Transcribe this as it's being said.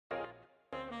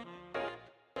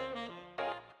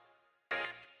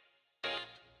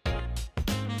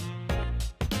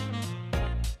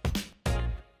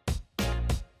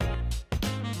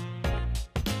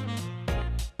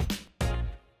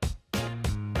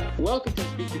Welcome to the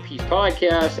Speak Your Piece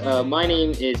podcast. My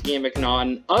name is Ian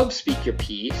McNaughton of Speak Your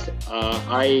Piece.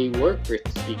 I work for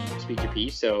Speak Your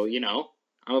Piece, so,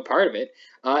 I'm a part of it.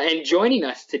 And joining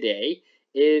us today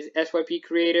is SYP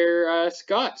creator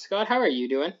Scott. Scott, how are you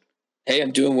doing? Hey,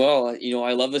 I'm doing well.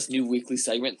 I love this new weekly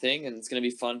segment thing, and it's going to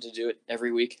be fun to do it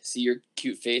every week. See your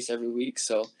cute face every week,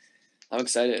 so I'm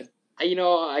excited.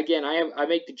 Again, I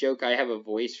make the joke I have a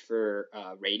voice for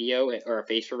radio, or a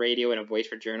face for radio and a voice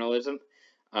for journalism.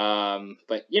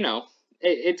 But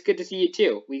it's good to see you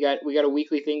too. We got a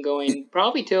weekly thing going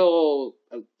probably till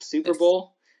Super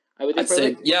Bowl. I'd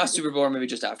say Super Bowl or maybe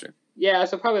just after. Yeah,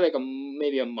 so probably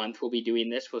maybe a month we'll be doing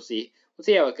this. We'll see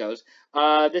how it goes.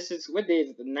 This is what day is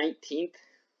it? The 19th?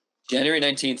 January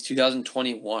 19th,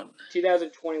 2021.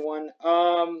 2021.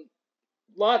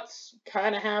 Lots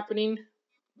kind of happening.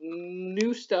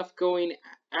 New stuff going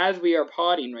as we are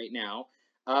potting right now.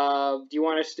 Do you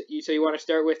want to? So you want to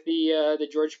start with the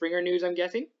George Springer news? I'm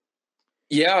guessing.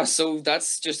 Yeah, so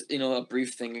that's just a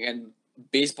brief thing. Again,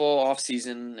 baseball off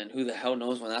season, and who the hell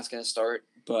knows when that's going to start.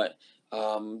 But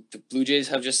the Blue Jays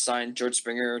have just signed George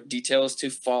Springer. Details to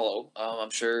follow.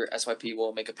 I'm sure SYP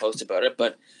will make a post about it.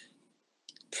 But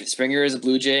Springer is a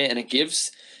Blue Jay, and it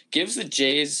gives the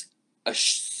Jays a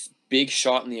big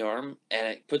shot in the arm, and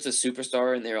it puts a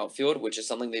superstar in their outfield, which is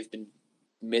something they've been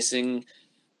missing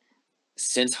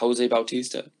since Jose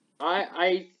Bautista.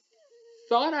 I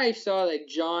thought I saw that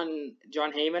John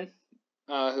Heyman,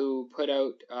 who put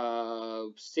out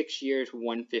 6 years,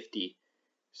 150.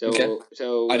 So okay.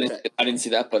 So I didn't see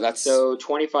that, but that's so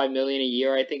 $25 million a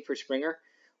year, I think, for Springer,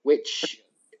 which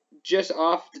just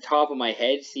off the top of my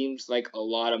head seems like a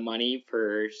lot of money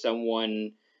for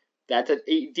someone that's a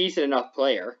decent enough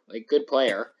player, like good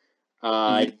player.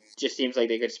 It just seems like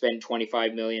they could spend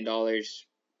 $25 million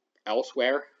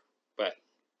elsewhere, but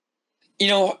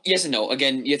yes and no.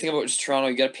 Again, you think about Toronto,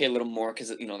 you got to pay a little more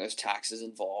because there's taxes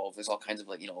involved. There's all kinds of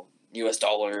U.S.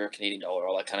 dollar, Canadian dollar,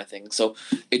 all that kind of thing. So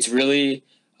it's really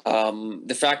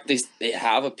the fact they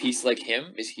have a piece like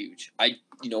him is huge.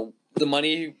 The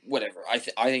money, whatever. I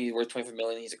think he's worth $25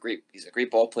 million. He's a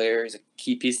great ball player. He's a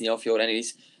key piece in the outfield, and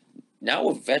he's now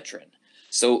a veteran.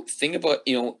 So think about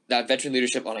that veteran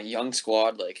leadership on a young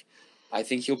squad. Like, I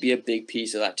think he'll be a big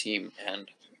piece of that team, and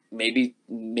maybe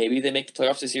they make the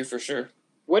playoffs this year for sure.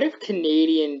 What if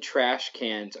Canadian trash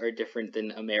cans are different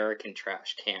than American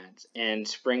trash cans, and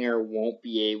Springer won't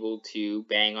be able to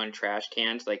bang on trash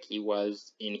cans like he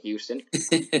was in Houston?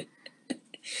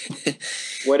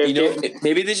 What if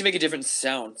maybe they should make a different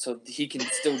sound so he can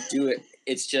still do it.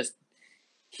 It's just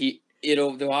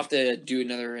they'll have to do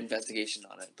another investigation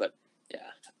on it. But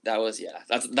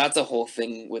that's a whole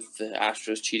thing with the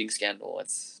Astros cheating scandal.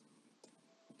 It's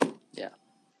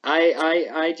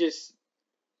I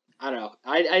don't know.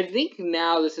 I think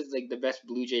now this is like the best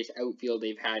Blue Jays outfield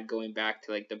they've had going back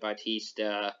to like the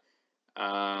Bautista,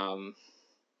 Kevin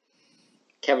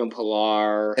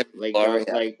Pillar, like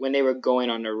when they were going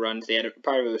on their runs,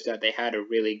 part of it was that they had a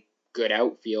really good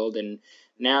outfield, and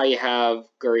now you have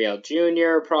Gurriel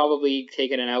Jr. probably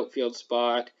taking an outfield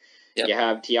spot. Yep. You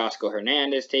have Teoscar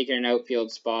Hernandez taking an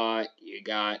outfield spot. You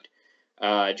got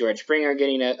George Springer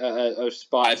getting a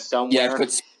spot somewhere. Yeah, I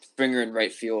put Springer in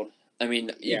right field. I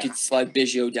mean, you could slide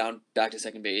Biggio down back to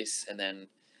second base, and then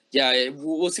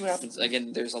we'll see what happens.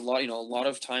 Again, there's a lot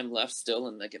of time left still,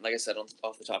 and like I said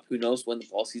off the top, who knows when the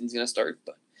fall season's gonna start?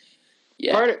 But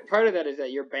yeah, part of that is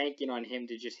that you're banking on him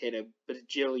to just hit a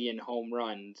bajillion home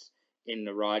runs in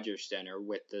the Rogers Center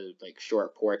with the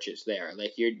short porches there.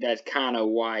 That's kind of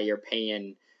why you're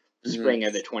paying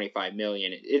Springer the $25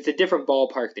 million. It's a different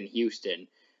ballpark than Houston.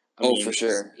 I mean, for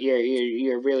sure.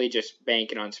 You're really just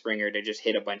banking on Springer to just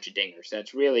hit a bunch of dingers.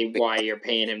 That's really why you're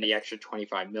paying him the extra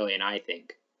 $25 million, I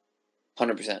think.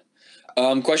 100%.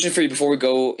 Question for you before we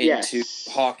go into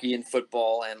hockey and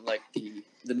football and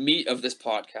the meat of this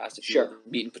podcast. If sure. You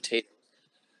will, meat and potatoes.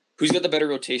 Who's got the better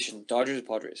rotation, Dodgers or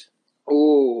Padres?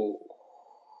 Oh.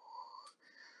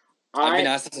 I've been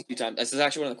asked this a few times. This is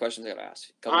actually one of the questions I got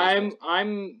asked. I'm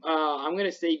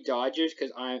gonna say Dodgers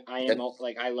because I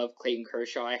love Clayton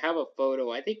Kershaw. I have a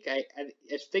photo. I think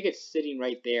it's sitting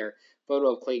right there.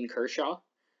 Photo of Clayton Kershaw.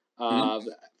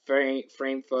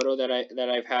 Frame photo that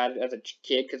I've had as a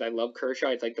kid because I love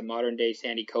Kershaw. It's like the modern day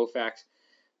Sandy Koufax.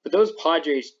 But those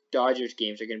Padres-Dodgers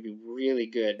games are going to be really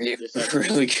good.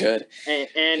 Really good.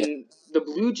 And the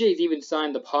Blue Jays even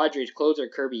signed the Padres closer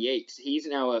Kirby Yates. He's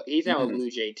now a Blue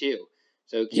Jay too.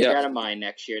 So keep that in mind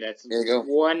next year. There you go.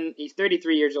 He's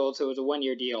 33 years old, so it was a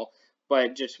 1-year deal.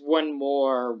 But just one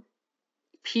more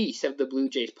piece of the Blue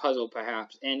Jays puzzle,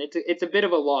 perhaps. And it's a bit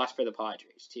of a loss for the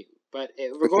Padres too. But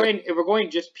if For sure. we're going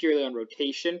just purely on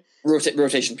rotation,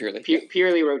 rotation purely,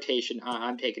 purely rotation,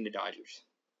 I'm taking the Dodgers.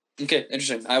 Okay,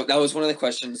 interesting. That was one of the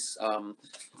questions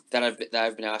that I've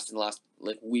been asked in the last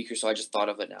like week or so. I just thought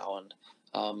of it now, and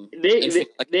I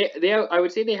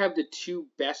would say they have the two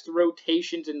best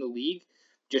rotations in the league,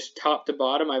 just top to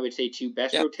bottom. I would say two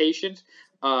best rotations.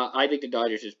 I think the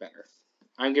Dodgers is better.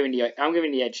 I'm giving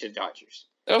the edge to the Dodgers.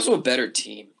 They're also a better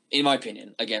team, in my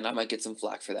opinion. Again, I might get some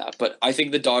flack for that, but I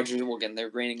think the Dodgers will they're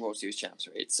reigning World Series champs,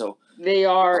 right? So they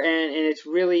are, and it's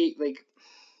really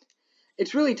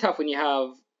it's really tough when you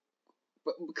have.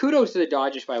 But kudos to the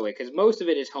Dodgers, by the way, because most of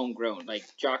it is homegrown. Like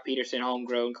Jock Peterson,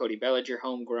 homegrown. Cody Bellinger,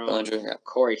 homegrown.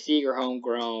 Corey Seager,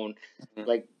 homegrown. Mm-hmm.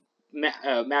 Like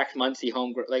Max Muncy,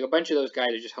 homegrown. Like a bunch of those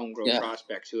guys are just homegrown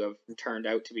prospects who have turned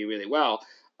out to be really well.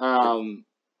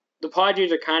 The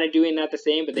Padres are kind of doing that the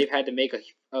same, but they've had to make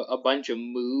a bunch of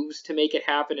moves to make it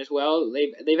happen as well.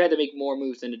 They've had to make more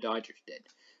moves than the Dodgers did.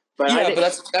 But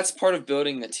but that's part of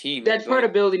building the team. That's part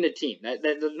of building the team. That's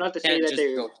not to say that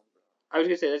they're. I was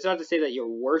going to say, that's not to say that you're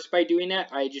worse by doing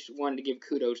that. I just wanted to give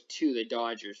kudos to the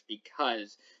Dodgers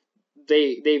because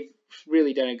they've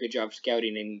really done a good job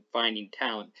scouting and finding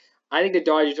talent. I think the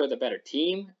Dodgers are the better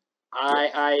team.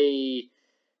 I'm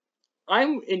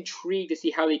intrigued to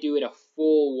see how they do in a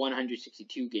full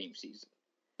 162 game season.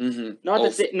 Mm-hmm. Not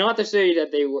to say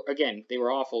that they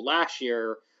were awful last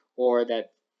year or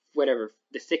that whatever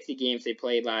the 60 games they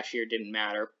played last year didn't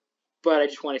matter, but I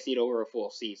just want to see it over a full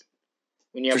season.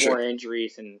 When you have more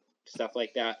injuries and stuff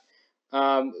like that.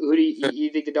 Who do you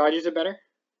think the Dodgers are better?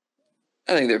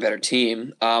 I think they're a better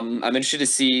team. I'm interested to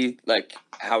see like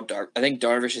how I think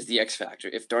Darvish is the X factor.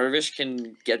 If Darvish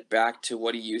can get back to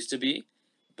what he used to be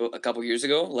a couple years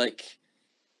ago, like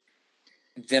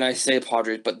then I say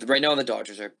Padres. But right now the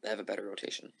Dodgers have a better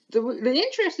rotation. The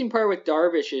interesting part with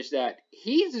Darvish is that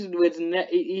he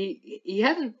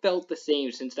hasn't felt the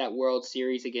same since that World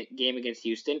Series game against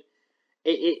Houston.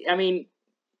 I mean,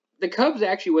 the Cubs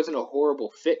actually wasn't a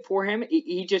horrible fit for him.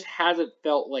 He just hasn't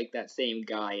felt like that same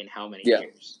guy in how many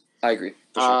years. I agree.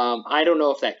 Sure. I don't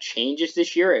know if that changes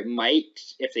this year. It might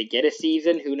if they get a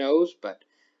season. Who knows? But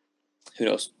who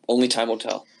knows? Only time will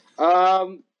tell.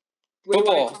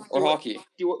 Football or hockey?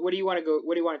 What do you want to go?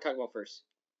 What do you want to talk about first?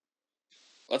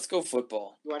 Let's go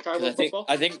football. You want to talk about football?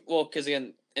 I think because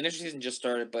again, initial season just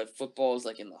started, but football is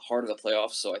like in the heart of the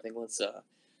playoffs. So I think let's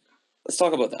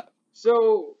talk about that.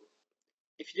 So,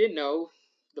 if you didn't know,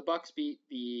 the Bucks beat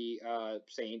the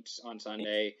Saints on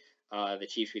Sunday. The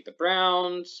Chiefs beat the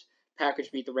Browns. Packers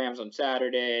beat the Rams on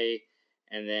Saturday.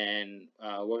 And then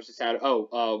what was the Saturday?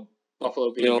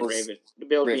 Buffalo beating the Ravens. The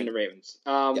Bills beating the Ravens.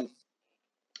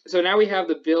 So now we have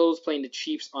the Bills playing the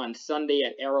Chiefs on Sunday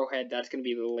at Arrowhead. That's going to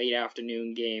be the late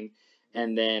afternoon game.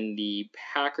 And then the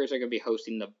Packers are going to be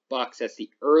hosting the Bucks. That's the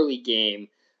early game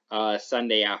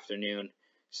Sunday afternoon.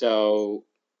 So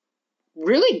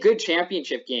really good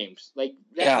championship games. Like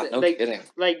kidding.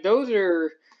 Like those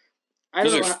are.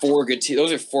 Those are four good teams.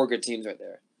 Those are four good teams right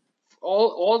there.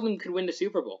 All of them could win the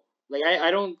Super Bowl. Like I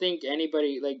don't think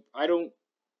anybody I don't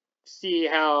see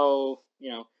how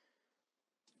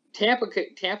Tampa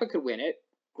could win it.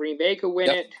 Green Bay could win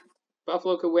it.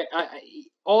 Buffalo could win.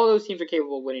 All those teams are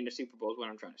capable of winning the Super Bowl. Is what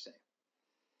I'm trying to say.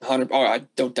 100. Oh, I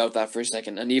don't doubt that for a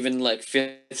second. And even like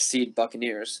 5th seed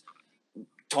Buccaneers,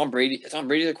 Tom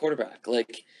Brady's a quarterback.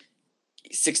 Like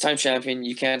 6-time champion,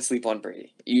 you can't sleep on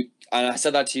Brady. And I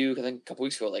said that to you I think a couple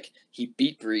weeks ago. Like he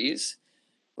beat Breeze.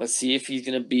 Let's see if he's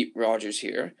gonna beat Rodgers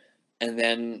here, and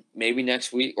then maybe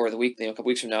next week or a couple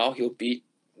weeks from now, he'll beat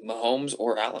Mahomes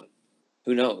or Allen.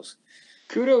 Who knows?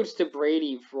 Kudos to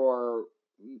Brady for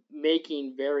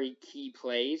making very key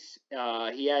plays.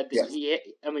 He had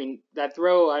that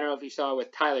throw. I don't know if you saw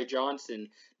with Tyler Johnson,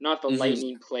 not the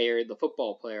Lightning player, the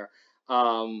football player.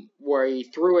 Where he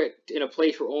threw it in a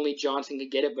place where only Johnson could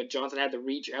get it, but Johnson had to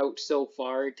reach out so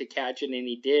far to catch it, and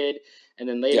he did. And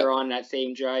then later on that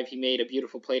same drive, he made a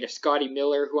beautiful play to Scotty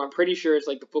Miller, who I'm pretty sure is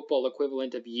like the football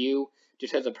equivalent of you,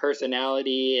 just has a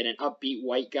personality and an upbeat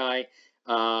white guy.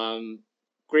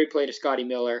 Great play to Scotty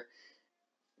Miller.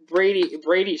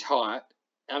 Brady's hot.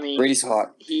 I mean, Brady's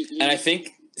hot. And I think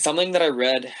something that I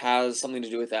read has something to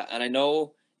do with that. And I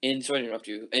know sorry to interrupt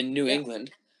you, in New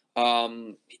England,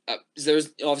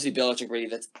 there's obviously Belichick Brady,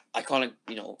 that's iconic,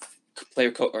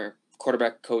 player or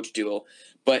quarterback coach duo.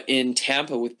 But in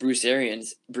Tampa with Bruce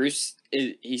Arians,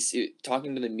 he's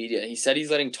talking to the media. He said he's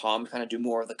letting Tom kind of do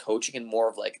more of the coaching and more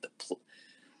of like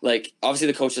obviously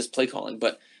the coach does play calling,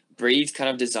 but Brady's kind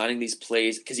of designing these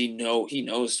plays because he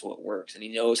knows what works and he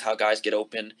knows how guys get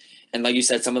open. And like you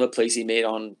said, some of the plays he made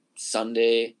on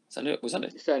Sunday. He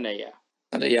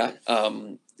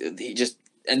just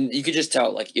and you could just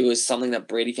tell like it was something that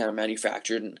Brady kind of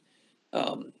manufactured, and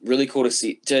really cool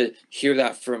to hear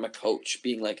that from a coach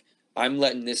being like, I'm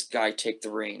letting this guy take the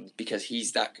reins because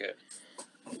he's that good.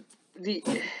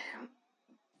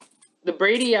 The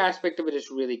Brady aspect of it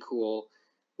is really cool.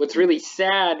 What's really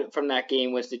sad from that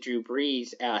game was the Drew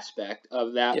Brees aspect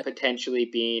of that potentially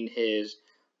being his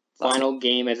final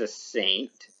game as a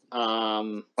Saint.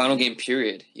 Final game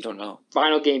period. You don't know.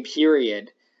 Final game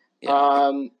period.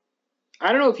 Yeah.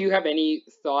 I don't know if you have any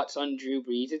thoughts on Drew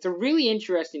Brees. It's a really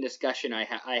interesting discussion I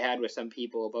had with some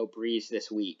people about Brees this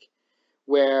week,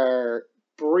 where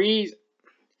Brees,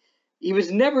 he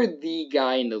was never the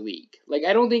guy in the league. Like,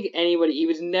 I don't think he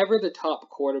was never the top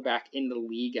quarterback in the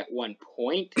league at one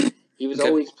point. He was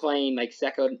always playing like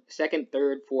second,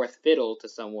 third, fourth fiddle to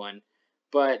someone.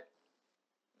 But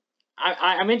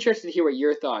I'm interested to hear what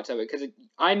your thoughts of it, because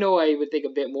I know I would think a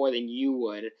bit more than you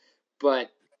would, but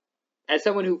as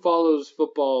someone who follows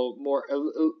football more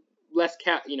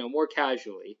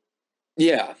casually.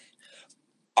 Yeah.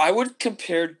 I would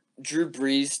compare Drew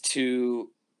Brees to,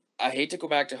 I hate to go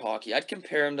back to hockey, I'd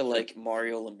compare him to like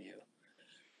Mario Lemieux.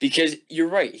 Because you're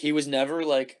right, he was never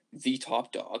like the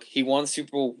top dog. He won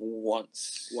Super Bowl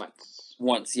once.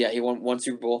 Once, yeah, he won one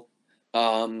Super Bowl.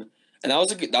 And that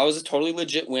was a totally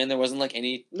legit win. There wasn't like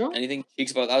anything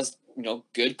cheeks about it. That was,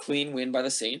 good, clean win by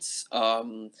the Saints.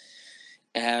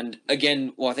 And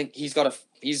again, well, I think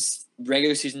his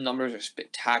regular season numbers are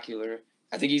spectacular.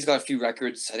 I think he's got a few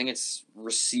records. I think it's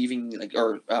receiving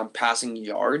or passing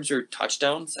yards or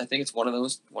touchdowns. I think it's one of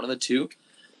the two.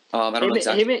 I don't know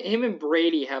exactly. Him and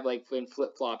Brady have like been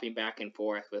flip flopping back and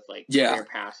forth with like career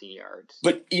passing yards.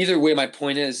 But either way, my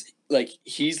point is like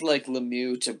he's like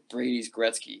Lemieux to Brady's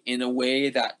Gretzky in a way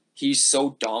that he's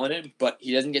so dominant, but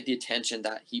he doesn't get the attention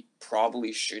that he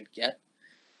probably should get.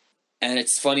 And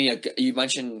it's funny, you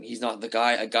mentioned he's not the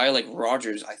guy. A guy like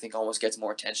Rodgers, I think, almost gets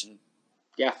more attention.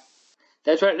 Yeah,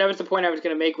 that was the point I was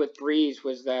going to make with Brees,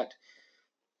 was that,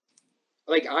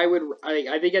 like,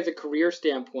 I think as a career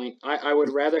standpoint, I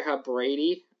would rather have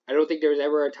Brady. I don't think there was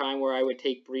ever a time where I would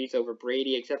take Brees over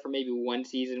Brady, except for maybe one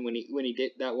season when he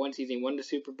did that one season, he won the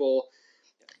Super Bowl.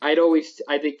 I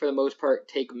think for the most part,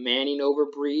 take Manning over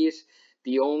Brees.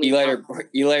 The only Eli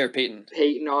or Peyton.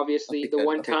 Peyton, obviously. The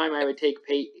one time I would take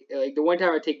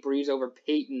Brees over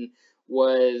Peyton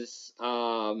was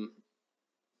kind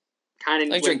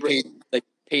of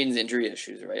Peyton's injury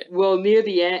issues, right? Well, near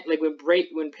the end, like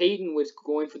when Peyton was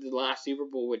going for the last Super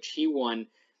Bowl, which he won,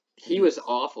 he was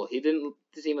awful. He didn't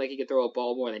seem like he could throw a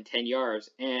ball more than 10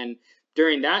 yards. And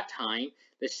during that time,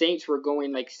 the Saints were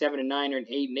going like 7-9 or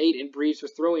 8-8, and Brees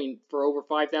was throwing for over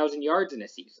 5,000 yards in a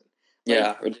season.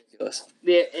 Yeah, ridiculous.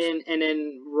 And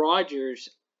then Rodgers,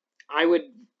 I've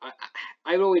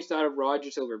always thought of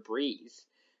Rodgers over Brees,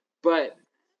 but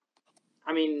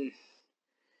I mean,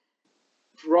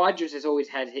 Rodgers has always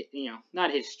had not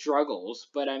his struggles,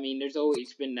 but I mean, there's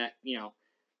always been that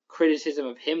criticism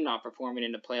of him not performing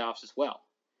in the playoffs as well.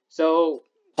 So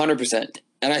 100%,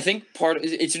 and I think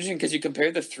it's interesting because you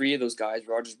compare the three of those guys,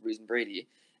 Rodgers, Brees, and Brady,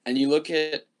 and you look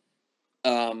at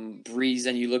Brees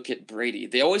and you look at Brady.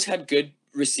 They always had good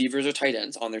receivers or tight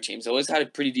ends on their teams. They always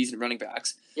had pretty decent running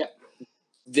backs. Yeah.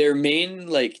 Their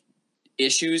main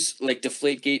issues, like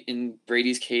Deflategate in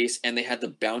Brady's case, and they had the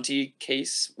bounty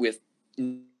case with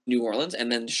New Orleans,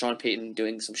 and then Sean Payton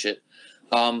doing some shit.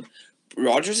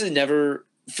 Rodgers is never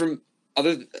from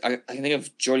other. I can think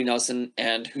of Jordy Nelson,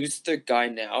 and who's the guy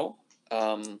now?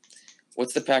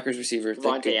 What's the Packers receiver?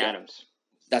 Davante Adams.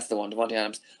 That's the one, Davante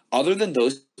Adams. Other than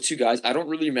those two guys, I don't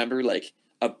really remember like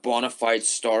a bona fide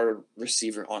star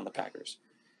receiver on the Packers.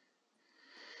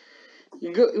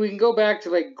 We can go back to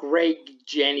like Greg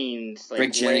Jennings,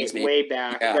 way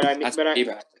back.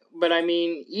 Yeah, but I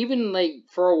mean, even like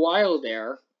for a while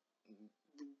there,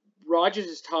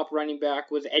 Rodgers' top running back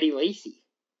was Eddie Lacy,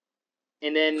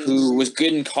 and then who was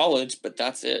good in college, but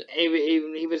that's it.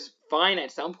 He was fine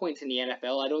at some points in the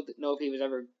NFL. I don't know if he was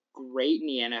ever great in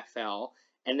the NFL.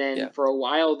 And then for a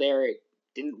while there, it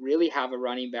didn't really have a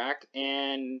running back,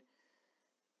 and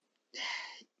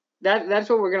that's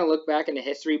what we're gonna look back in the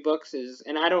history books is.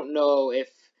 And I don't know if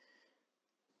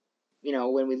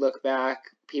when we look back,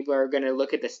 people are gonna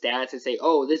look at the stats and say,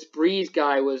 "Oh, this Brees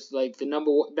guy was like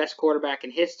the best quarterback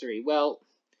in history." Well,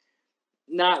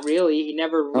 not really. He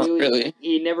never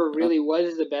really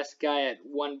was the best guy at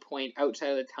one point outside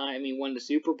of the time he won the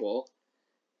Super Bowl,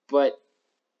 but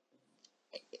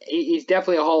he's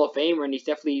definitely a Hall of Famer, and he's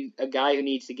definitely a guy who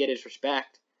needs to get his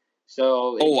respect.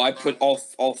 So I put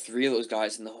all three of those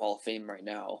guys in the Hall of Fame right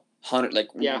now.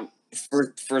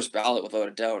 First ballot without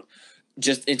a doubt.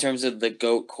 just in terms of the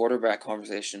GOAT quarterback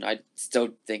conversation, I still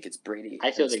think it's Brady.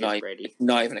 I still think it's Brady. It's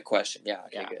not even a question. Yeah.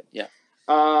 Okay. Yeah. Good. Yeah.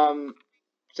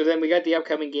 So then we got the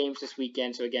upcoming games this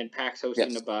weekend. So again, Pac's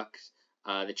hosting the Bucs.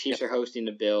 The Chiefs are hosting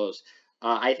the Bills.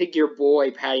 I think your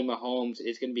boy Patty Mahomes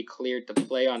is going to be cleared to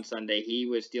play on Sunday. He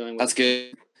was dealing with. That's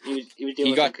good.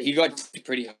 He got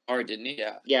pretty hard, didn't he?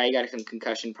 Yeah. Yeah, he got some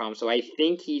concussion problems. So I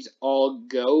think he's all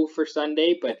go for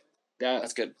Sunday, but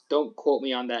that's good. Don't quote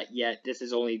me on that yet. This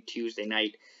is only Tuesday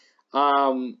night.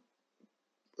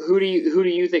 Who do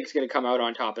you think is going to come out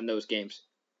on top in those games?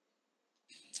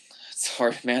 It's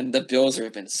hard, man. The Bills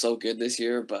have been so good this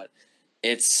year, but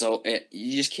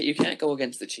you can't go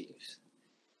against the Chiefs.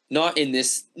 Not in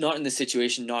this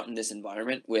situation, not in this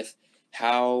environment with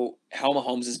how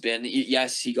Mahomes has been.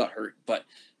 Yes, he got hurt, but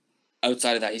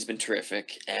outside of that, he's been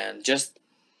terrific. And just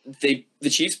the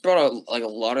Chiefs brought out like a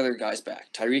lot of their guys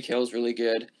back. Tyreek Hill's really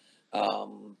good. I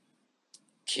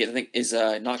think is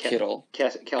not Kittle.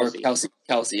 Kelce.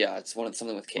 Kelce, yeah, it's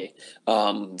something with K.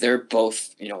 They're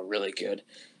both really good.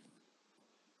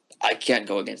 I can't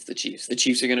go against the Chiefs. The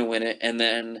Chiefs are going to win it, and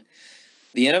then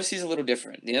the NFC is a little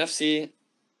different. The NFC,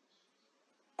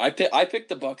 I picked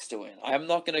the Bucs to win. I'm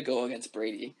not going to go against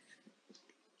Brady,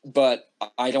 but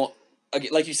I don't.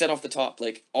 Like you said off the top,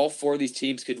 like all four of these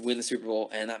teams could win the Super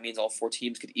Bowl, and that means all four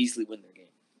teams could easily win their game.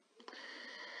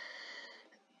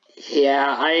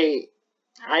 Yeah,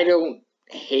 I don't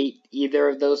hate either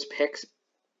of those picks.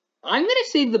 I'm going to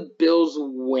say the Bills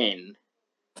win.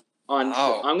 I'm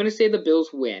going to say the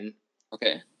Bills win.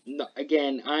 Okay. No,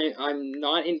 again, I'm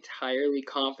not entirely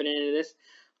confident in this.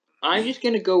 I'm just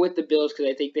going to go with the Bills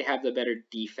because I think they have the better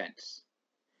defense.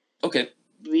 Okay.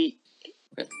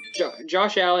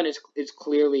 Josh Allen is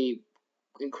clearly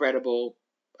incredible,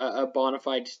 a bona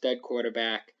fide stud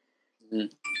quarterback. Mm-hmm.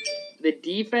 The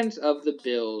defense of the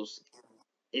Bills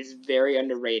is very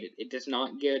underrated. It does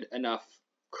not get enough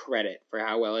credit for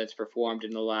how well it's performed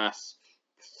in the last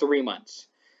 3 months.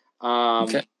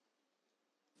 Okay.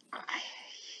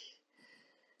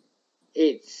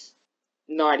 It's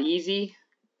not easy.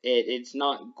 It's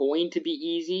not going to be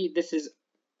easy. This is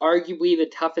arguably the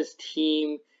toughest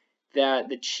team that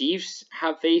the Chiefs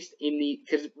have faced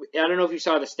because I don't know if you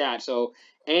saw the stat. So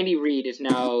Andy Reid is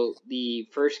now the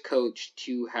first coach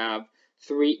to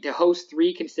host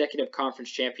 3 consecutive conference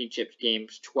championship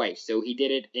games twice. So he did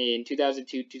it in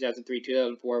 2002, 2003,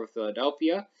 2004 with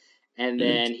Philadelphia, and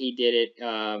then he did it.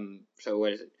 So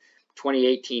what is it?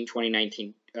 2018,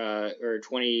 2019, or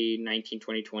 2019,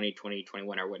 2020,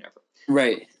 2021, or whatever.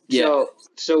 Right. Yeah.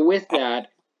 So with that,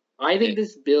 I think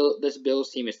this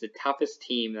Bills team is the toughest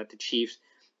team that the Chiefs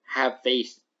have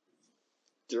faced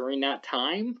during that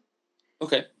time.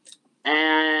 Okay.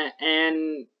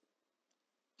 And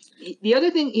the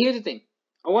other thing, here's the thing.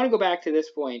 I want to go back to this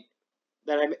point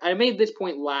that I made this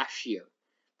point last year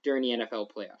during the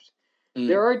NFL playoffs. Mm.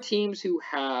 There are teams who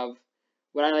have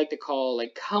what I like to call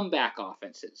like comeback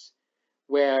offenses,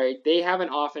 where they have an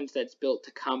offense that's built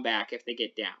to come back if they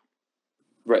get down.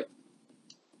 Right.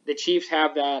 The Chiefs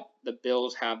have that. The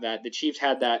Bills have that. The Chiefs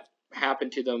had that happen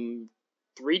to them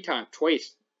 3 times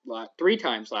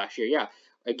last year. Yeah.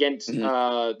 Against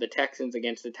the Texans,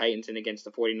 against the Titans, and against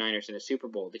the 49ers in a Super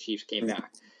Bowl. The Chiefs came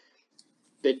back.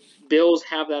 The Bills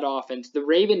have that offense. The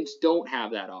Ravens don't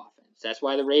have that offense. That's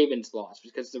why the Ravens lost,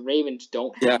 because the Ravens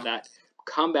don't have that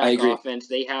comeback offense.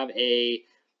 They have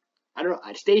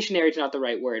stationary is not the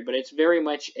right word, but it's very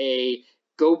much a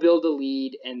go build a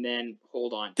lead and then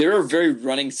hold on. They're a very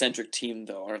running-centric team,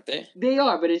 though, aren't they? They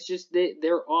are, but it's just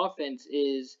their offense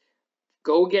is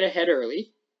go get ahead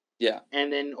early. Yeah.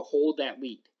 And then hold that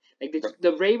lead. Like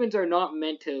the Ravens are not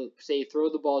meant to, say, throw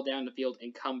the ball down the field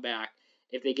and come back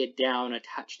if they get down a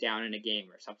touchdown in a game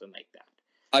or something like that.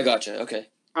 I gotcha. Okay.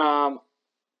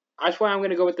 That's why I'm going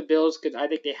to go with the Bills, because I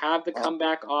think they have the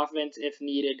comeback offense if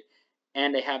needed,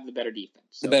 and they have the better defense.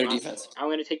 So the better defense. I'm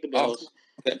going to take the Bills.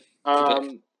 Okay.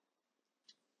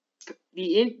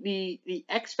 The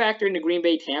X factor in the Green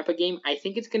Bay Tampa game, I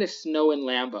think it's going to snow in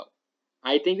Lambeau.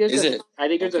 I think there's a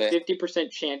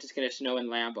 50% chance it's going to snow in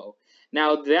Lambeau.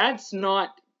 Now, that's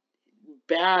not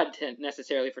bad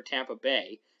necessarily for Tampa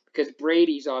Bay, because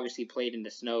Brady's obviously played in the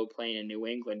snow playing in New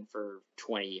England for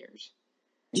 20 years.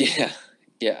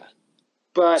 Yeah.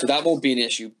 But so that won't be an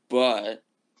issue, but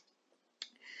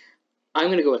I'm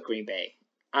going to go with Green Bay.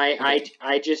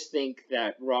 I just think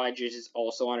that Rodgers is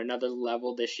also on another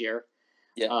level this year.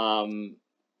 Yeah.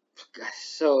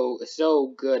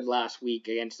 So good last week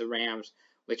against the Rams,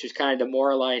 which was kind of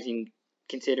demoralizing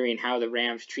considering how the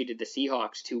Rams treated the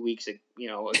Seahawks 2 weeks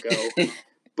ago.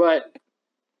 But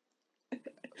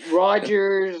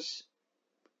Rodgers,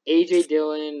 AJ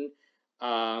Dillon,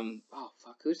 Oh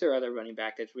fuck, who's their other running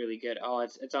back that's really good? Oh,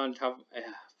 it's on top.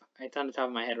 It's on the top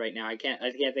of my head right now. I can't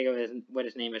think of what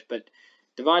his name is, but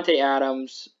Devontae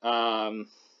Adams,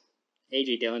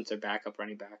 AJ Dillon's their backup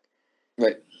running back.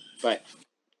 Right. But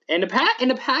and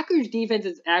the Packers defense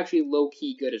is actually low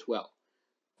key good as well.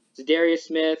 Darius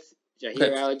Smith,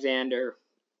 Jair Alexander,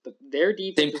 their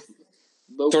defense is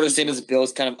sort of the same as the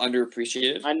Bills, kind of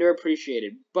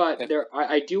underappreciated. But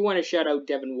I do want to shout out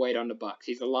Devin White on the Bucs.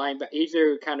 He's a linebacker. He's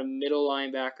their kind of middle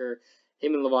linebacker.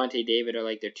 Him and Levante David are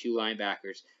like their two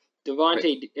linebackers.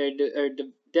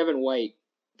 Devin White,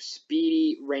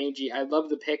 speedy, rangy. I love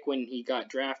the pick when he got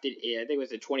drafted. I think it was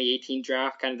the 2018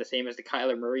 draft, kind of the same as the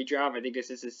Kyler Murray draft. I think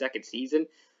this is his second season.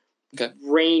 Okay.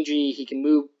 Rangy. He can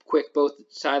move quick both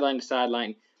sideline to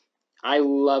sideline. I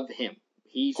love him.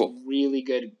 He's really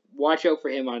good. Watch out for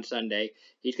him on Sunday.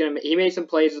 He made some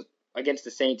plays against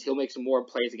the Saints. He'll make some more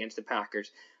plays against the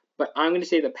Packers. But I'm going to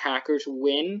say the Packers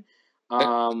win.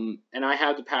 And I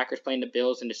have the Packers playing the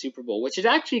Bills in the Super Bowl, which is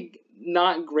actually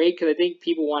not great because I think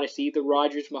people want to see the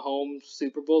Rodgers-Mahomes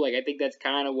Super Bowl. Like, I think that's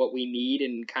kind of what we need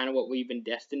and kind of what we've been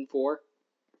destined for.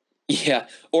 Yeah,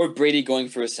 or Brady going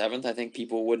for a 7th. I think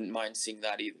people wouldn't mind seeing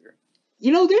that either.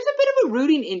 You know, there's a bit of a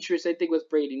rooting interest, I think, with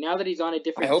Brady now that he's on a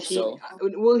different team. I hope so.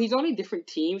 Well, he's on a different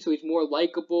team, so he's more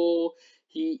likable.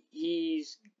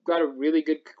 He's got a really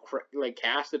good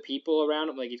cast of people around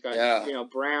him. Like, he's got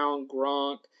Brown,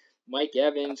 Gronk, Mike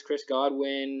Evans, Chris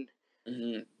Godwin.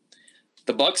 Mm-hmm.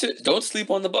 The Bucs don't sleep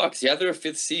on the Bucs. Yeah, they're a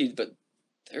 5th seed, but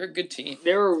they're a good team.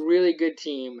 They're a really good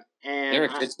team, and they're a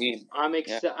good team. I'm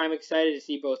excited to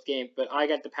see both games, but I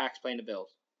got the Packs playing the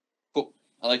Bills. Cool,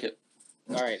 I like it.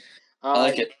 All right, I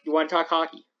like it. You want to talk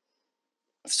hockey?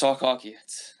 Let's talk hockey.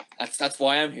 That's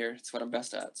why I'm here. It's what I'm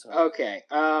best at. So. Okay.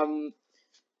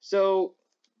 So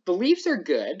the Leafs are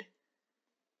good.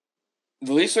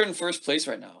 The Leafs are in first place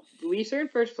right now.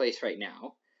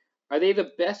 Are they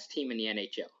the best team in the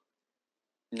NHL?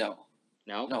 No.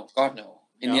 No? God, no.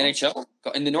 In the NHL?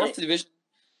 In the North Division,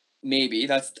 maybe.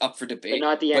 That's up for debate. But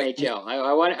not the NHL.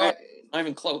 I want not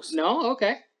even close. No?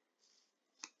 Okay.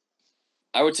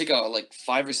 I would take out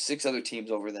 5 or 6 other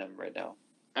teams over them right now.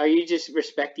 Are you just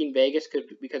respecting Vegas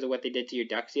because of what they did to your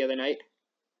Ducks the other night?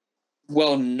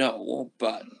 Well, no,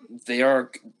 but they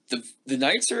are the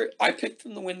Knights are. I picked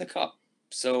them to win the cup.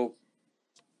 So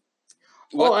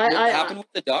what happened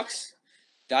with the Ducks?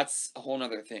 That's a whole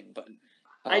other thing. But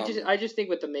I just think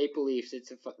with the Maple Leafs, it's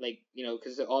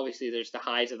because obviously there's the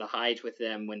highs of the highs with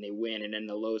them when they win, and then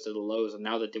the lows of the lows. And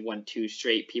now that they won 2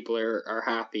 straight, people are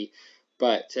happy.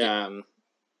 But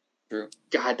true.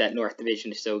 God, that North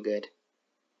Division is so good.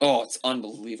 Oh, it's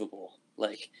unbelievable!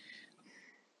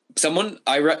 Someone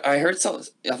I heard some.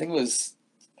 I think it was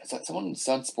someone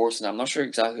on Sports now. I'm not sure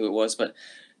exactly who it was, but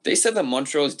they said that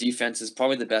Montreal's defense is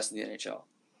probably the best in the NHL.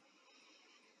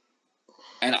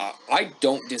 And I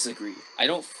don't disagree. I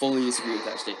don't fully disagree with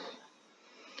that statement.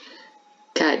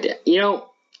 God,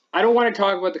 I don't want to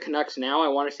talk about the Canucks now. I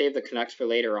want to save the Canucks for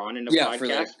later on in the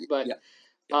podcast. But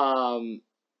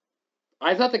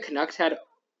I thought the Canucks had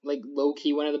low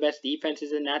key one of the best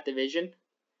defenses in that division.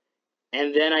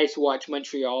 And then I watched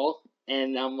Montreal,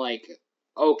 and I'm like,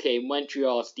 okay,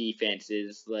 Montreal's defense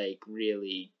is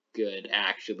really good.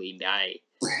 Actually,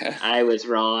 I was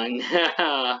wrong.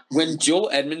 When Joel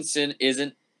Edmondson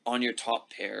isn't on your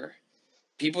top pair,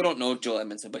 people don't know Joel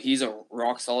Edmondson, but he's a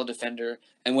rock solid defender.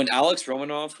 And when Alex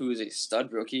Romanov, who is a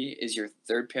stud rookie, is your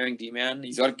third pairing D man,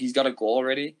 he's got a goal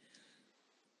already.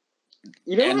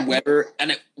 And Weber,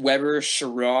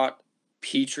 Sherratt,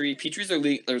 Petrie. Petrie's their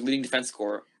leading defense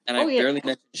scorer. And I barely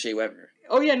mentioned Shea Weber.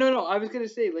 Oh, yeah, no. I was going to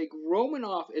say,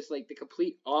 Romanov is, the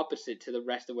complete opposite to the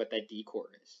rest of what that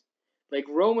D-core is.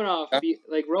 Romanov is,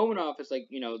 the,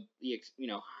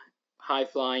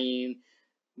 high-flying,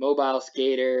 mobile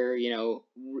skater,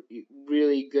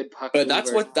 really good puck But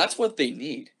mover. that's what they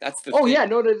need. That's the thing. Yeah,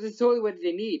 no, that's totally what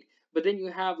they need. But then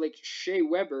you have, Shea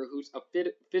Weber, who's a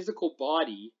physical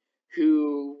body,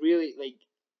 who really,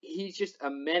 he's just a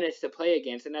menace to play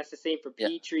against, and that's the same for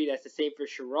Petrie. That's the same for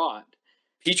Sherratt.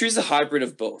 Petrie's a hybrid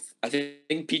of both. I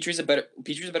think Petrie's a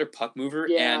better puck mover,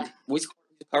 and he's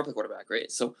a power play quarterback,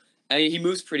 right? So he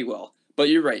moves pretty well. But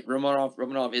you're right,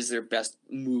 Romanov is their best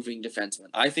moving defenseman.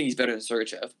 I think he's better than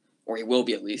Sergachev, or he will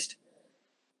be at least.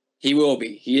 He will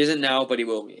be. He isn't now, but he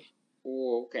will be.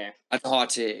 Oh, okay. That's a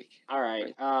hot take. All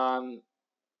right.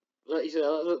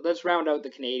 Let's round out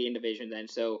the Canadian division then.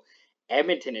 So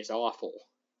Edmonton is awful.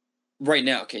 Right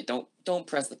now, okay, don't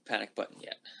press the panic button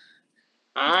yet.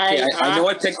 I know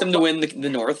I picked them to win the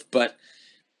North, but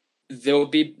they'll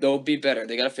be better.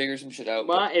 They got to figure some shit out.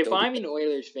 If I'm an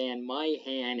Oilers fan, my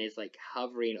hand is like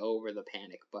hovering over the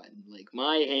panic button. Like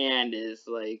my hand is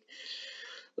like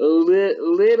a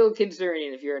little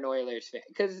concerning if you're an Oilers fan,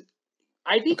 because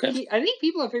I think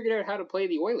people have figured out how to play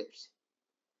the Oilers.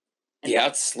 And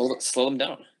yeah, slow them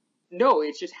down. No,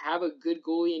 it's just have a good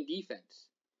goalie and defense.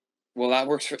 Well, that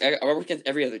works against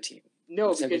every other team.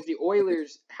 No, because the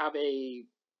Oilers have a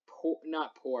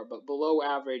not poor, but below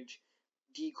average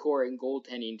decor and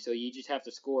goaltending, so you just have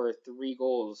to score 3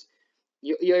 goals.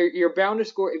 You're bound to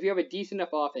score if you have a decent enough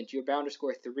offense. You're bound to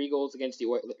score 3 goals against the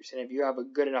Oilers, and if you have a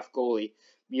good enough goalie,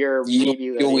 you'll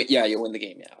win the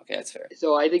game. Yeah, okay, that's fair.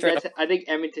 So I think I think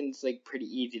Edmonton's like pretty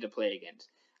easy to play against.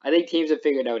 I think teams have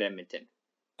figured out Edmonton.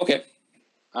 Okay.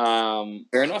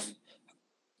 Fair enough.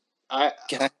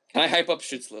 Can I hype up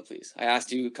Stützle, please? I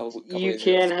asked you a couple. You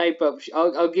can hype up.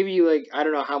 I'll give you like I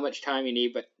don't know how much time you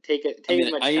need, but take as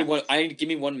much time. Give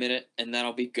me 1 minute, and then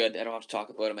I'll be good. I don't have to talk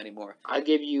about him anymore. I'll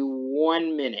give you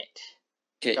 1 minute.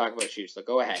 To talk about Stützle.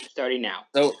 Go ahead, starting now.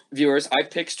 So viewers, I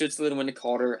picked Stützle to win the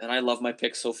Calder, and I love my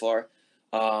pick so far.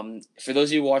 For those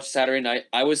of you who watched Saturday night,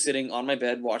 I was sitting on my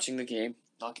bed watching the game.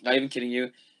 Not even kidding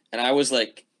you, and I was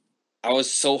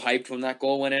so hyped when that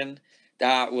goal went in.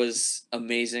 That was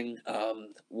amazing.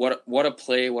 What a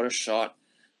play! What a shot!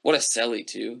 What a celly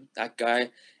too. That guy,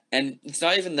 and it's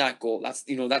not even that goal. That's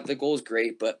that the goal is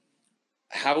great, but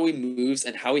how he moves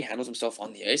and how he handles himself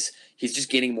on the ice, he's just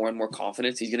gaining more and more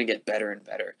confidence. He's gonna get better and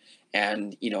better,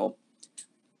 and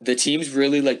the team's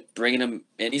really like bringing him.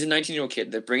 And he's a 19-year-old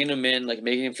kid. They're bringing him in, like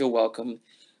making him feel welcome.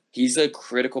 He's a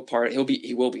critical part. He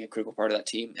will be a critical part of that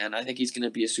team, and I think he's gonna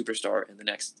be a superstar in the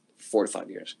next 4 to 5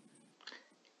 years.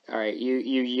 All right, you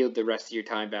yield the rest of your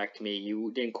time back to me.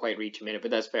 You didn't quite reach a minute,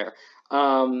 but that's fair.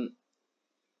 Ottawa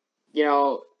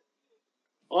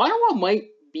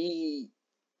might be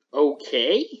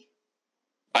okay.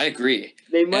 I agree.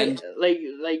 They might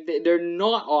they're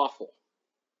not awful.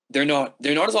 They're not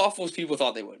as awful as people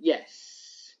thought they would.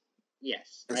 Yes,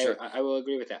 for sure. I will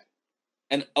agree with that.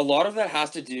 And a lot of that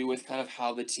has to do with kind of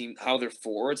how their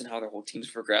forwards and how their whole team's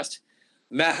progressed.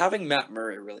 Having Matt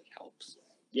Murray really helps.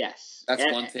 Yes. That's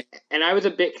one thing. And I was a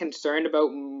bit concerned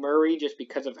about Murray just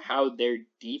because of how their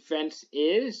defense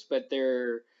is, but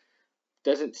there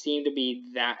doesn't seem to be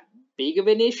that big of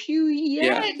an issue yet.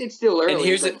 Yeah. It's still early. And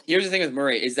here's the thing with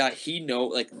Murray is that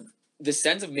the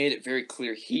Sens have made it very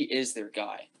clear he is their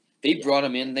guy. They brought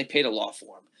him in, they paid a lot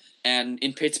for him. And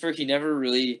in Pittsburgh, he never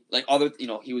really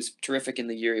he was terrific in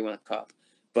the year he won the Cup.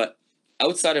 But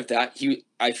outside of that,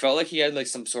 I felt like he had like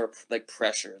some sort of like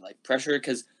pressure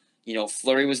because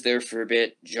Fleury was there for a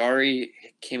bit. Jarry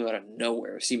came out of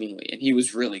nowhere, seemingly, and he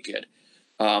was really good.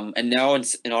 And now in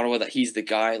Ottawa, that he's the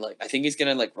guy. Like I think he's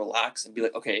gonna like relax and be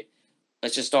like, okay,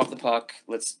 let's just stop the puck,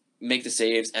 let's make the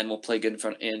saves, and we'll play good in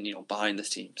front and behind this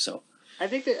team. So I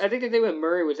think the thing with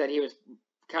Murray was that he was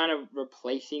kind of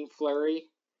replacing Fleury.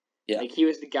 Yeah, like he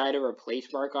was the guy to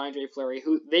replace Marc-Andre Fleury,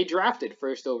 who they drafted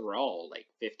first overall like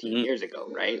 15 years ago,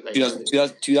 right? Like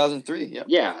 2003, yeah.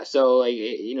 Yeah, so like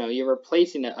you're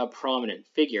replacing a prominent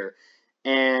figure,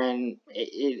 and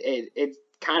it's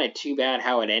kind of too bad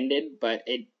how it ended, but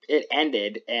it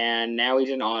ended, and now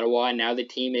he's in Ottawa, and now the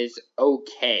team is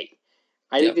okay.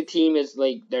 I think the team is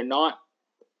like they're not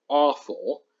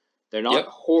awful, they're not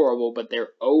horrible, but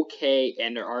they're okay,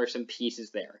 and there are some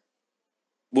pieces there.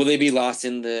 Will they be last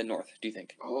in the North, do you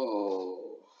think?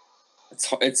 Oh.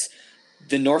 It's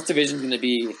the North Division is going to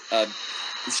be a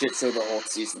shit show the whole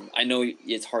season. I know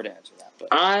it's hard to answer that, but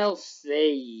I'll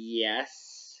say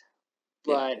yes,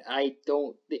 but I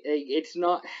don't. It's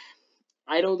not.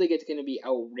 I don't think it's going to be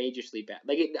outrageously bad.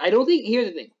 I don't think. Here's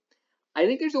the thing. I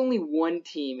think there's only one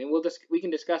team, and we can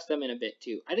discuss them in a bit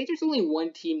too. I think there's only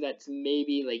one team that's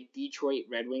maybe like Detroit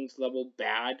Red Wings level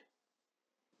bad.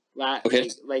 Like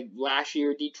last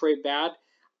year, Detroit bad.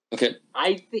 Okay.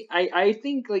 I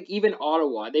think like even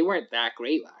Ottawa, they weren't that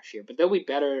great last year, but they'll be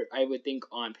better, I would think,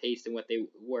 on pace than what they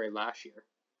were last year.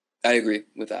 I agree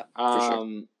with that. For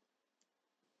sure.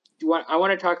 I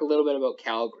want to talk a little bit about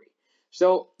Calgary.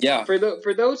 So for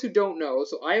those who don't know,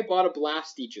 so I bought a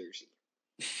Blasty jersey.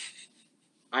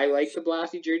 I like the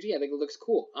Blasty jersey. I think it looks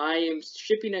cool. I am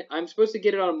shipping it. I'm supposed to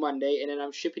get it on Monday, and then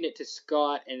I'm shipping it to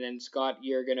Scott, and then Scott,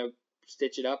 you're gonna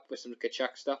stitch it up with some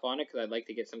Tkachuk stuff on it, because I'd like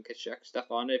to get some Tkachuk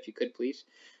stuff on it, if you could, please.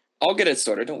 I'll get it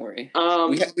sorted, don't worry.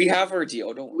 We have our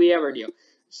deal, don't worry. We have our deal.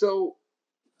 So,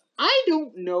 I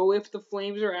don't know if the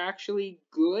Flames are actually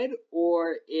good,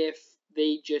 or if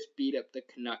they just beat up the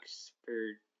Canucks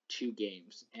for 2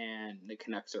 games, and the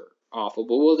Canucks are awful,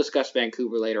 but we'll discuss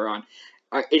Vancouver later on.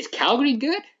 Is Calgary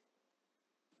good?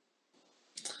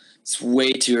 It's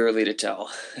way too early to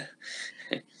tell.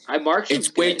 Markstrom's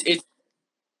good.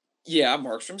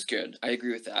 Markstrom's good. I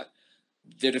agree with that.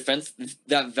 The defense,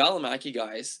 that Valimaki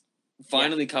guy's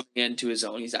finally coming into his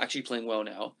own. He's actually playing well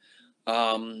now.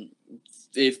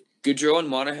 If Gaudreau and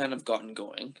Monahan have gotten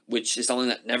going, which is something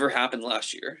that never happened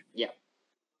last year. Yeah.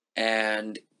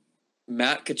 And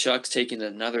Matt Tkachuk's taking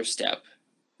another step,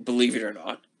 believe it or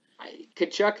not.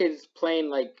 Tkachuk is playing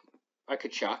like a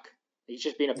Tkachuk. He's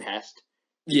just being a pest.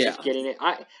 He's just getting it.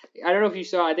 I don't know if you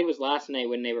saw. I think it was last night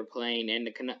when they were playing, and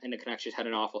the Canucks just had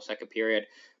an awful second period.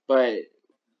 But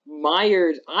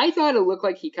Myers, I thought it looked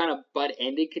like he kind of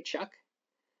butt-ended Tkachuk.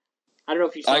 I don't know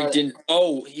if you saw. I didn't.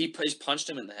 Oh, he just punched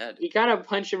him in the head. He kind of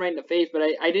punched him right in the face, but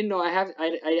I didn't know. I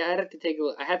had to take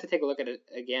a look at it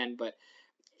again, but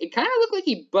it kind of looked like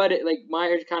he butted, like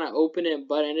Myers kind of opened it and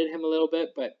butt-ended him a little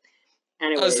bit. But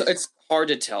anyways, it's hard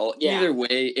to tell. Yeah. Either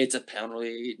way, it's a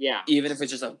penalty. Yeah. Even if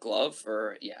it's just a glove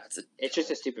or it's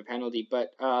just a stupid penalty.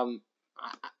 But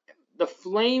the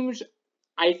Flames,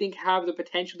 I think, have the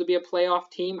potential to be a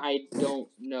playoff team. I don't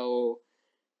know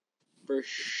for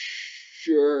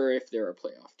sure if they're a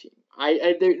playoff team.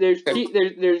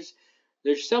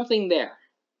 There's something there.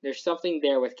 There's something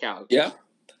there with Calgary. Yeah,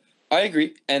 I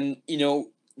agree. And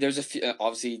there's a few.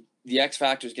 Obviously, the X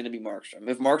factor is going to be Markstrom.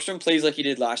 If Markstrom plays like he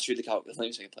did last year, the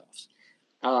Flames make playoffs.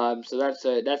 So that's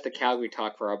the Calgary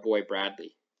talk for our boy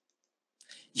Bradley.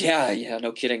 Yeah,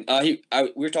 no kidding. We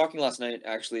were talking last night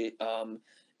actually, and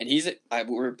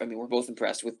we're both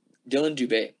impressed with Dylan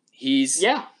Dubé. He's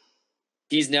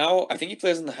now, I think he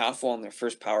plays on the half wall on their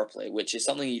first power play, which is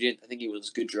something he didn't. I think he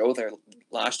was Gaudreau there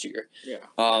last year. Yeah.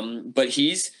 But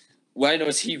what I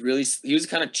noticed, he was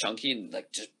kind of chunky and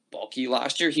like just bulky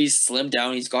last year. He's slimmed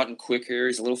down. He's gotten quicker.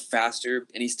 He's a little faster,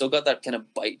 and he's still got that kind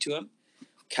of bite to him.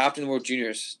 Captain of the World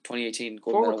Juniors 2018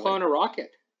 gold medal. Former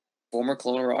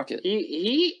Kelowna Rocket.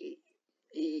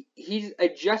 He's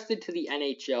adjusted to the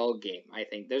NHL game. I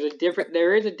think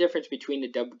there is a difference between the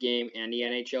dub game and the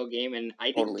NHL game, and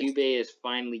I think Dubé is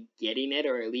finally getting it,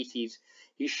 or at least he's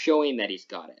showing that he's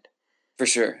got it. For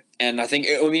sure, and I think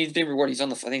he's been rewarded. I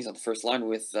think he's on the first line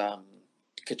with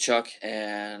Tkachuk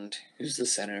and who's the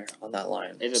center on that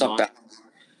line? It's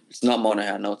not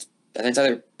Monahan. No, I think it's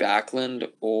either Backlund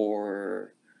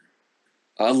or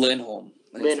Lindholm.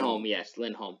 Yes,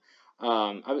 Lindholm.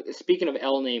 Speaking of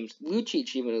L names,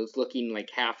 Lucic even was looking like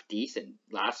half decent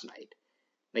last night.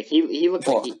 Like he looked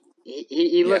like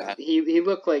he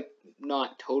looked like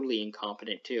not totally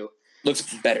incompetent too. Looks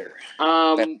better.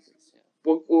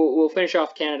 We'll finish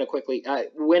off Canada quickly.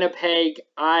 Winnipeg,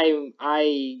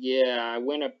 Winnipeg.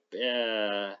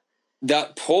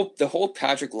 The whole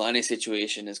Patrick Laine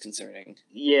situation is concerning.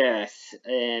 Yes,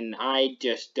 and I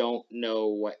just don't know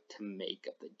what to make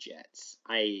of the Jets.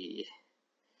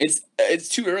 It's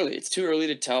too early. It's too early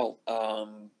to tell.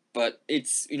 But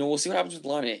it's we'll see what happens with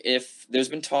Laine. If there's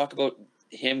been talk about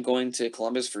him going to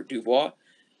Columbus for Dubois,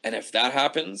 and if that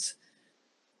happens,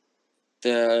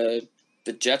 the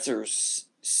Jets are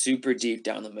super deep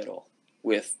down the middle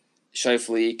with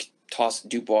Scheifele, toss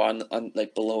Dubois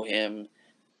like below him.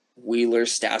 Wheeler,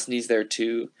 Stastny's there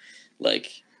too.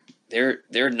 Like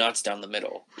they're nuts down the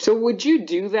middle. So would you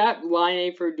do that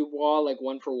Laine for Dubois like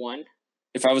 1-for-1?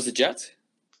 If I was the Jets?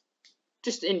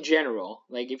 Just in general,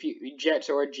 like if you Jets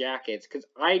or Jackets, because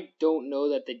I don't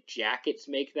know that the Jackets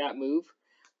make that move.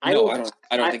 I don't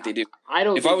think they do.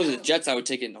 If I was the Jets, I would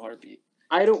take it in a heartbeat.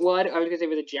 I was gonna say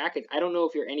with the Jackets, I don't know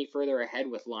if you're any further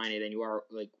ahead with Laine than you are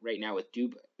like right now with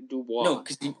Dubois. No,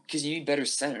 because you need better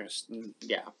centers.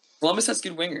 Yeah. Columbus has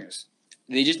good wingers.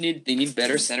 They need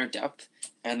better center depth,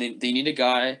 and they need a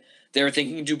guy. They were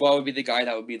thinking Dubois would be the guy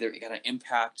that would be their kind of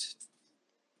impact.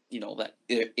 That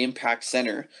impact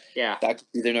center. Yeah. That could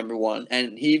be their number one,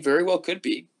 and he very well could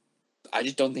be. I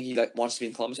just don't think he wants to be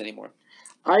in Columbus anymore.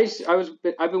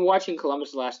 I've been watching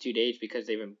Columbus the last 2 days because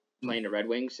they've been playing the Red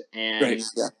Wings, and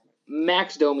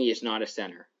Max Domi is not a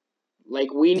center. He's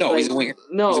a winger.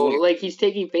 No, he's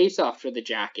taking faceoffs for the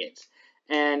Jackets,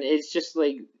 and it's just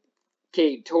like,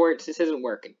 okay, Torts, this isn't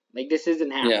working. This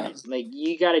isn't happening. Yeah.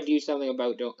 You got to do something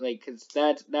about because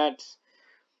that's.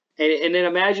 And then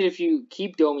imagine if you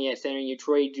keep Domi at center and you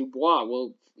trade Dubois.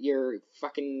 Well, you're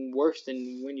fucking worse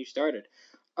than when you started.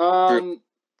 Do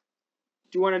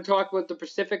you want to talk about the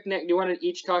Pacific next? Do you want to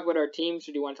each talk about our teams,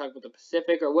 or do you want to talk about the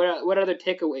Pacific, or what other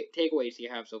takeaways do you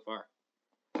have so far?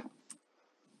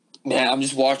 Man, I'm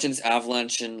just watching this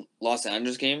Avalanche and Los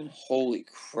Angeles game. Holy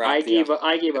crap! I gave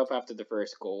up after the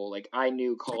first goal. I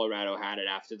knew Colorado had it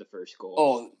after the first goal.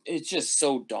 Oh, it's just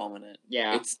so dominant.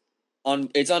 Yeah,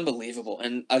 it's unbelievable,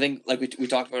 and I think we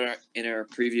talked about in our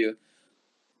preview,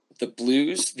 the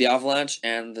Blues, the Avalanche,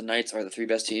 and the Knights are the three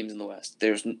best teams in the West.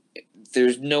 There's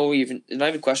not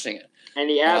even questioning it. And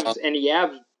the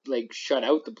Avs like shut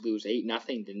out the Blues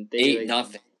 8-0, didn't they?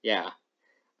 8-0. Yeah.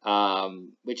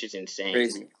 Which is insane.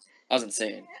 Crazy. That was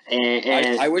insane.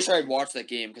 And I wish I had watched that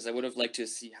game because I would have liked to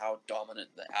see how dominant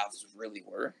the Avs really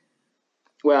were.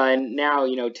 Well, and now,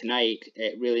 tonight,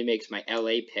 it really makes my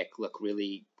LA pick look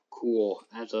really cool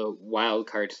as a wild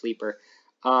card sleeper.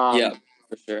 Yeah,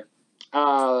 for sure.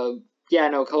 Yeah,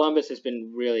 no, Columbus has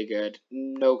been really good.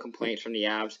 No complaints from the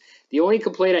Avs. The only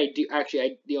complaint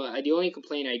the only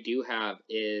complaint I do have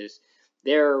is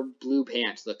their blue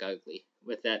pants look ugly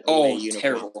with that away uniform.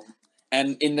 Terrible.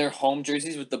 And in their home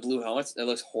jerseys with the blue helmets, it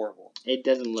looks horrible. It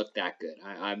doesn't look that good.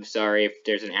 I'm sorry if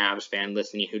there's an Avs fan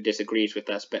listening who disagrees with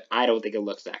us, but I don't think it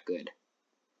looks that good.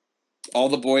 All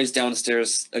the boys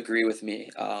downstairs agree with me.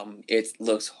 It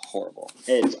looks horrible.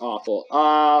 It's awful.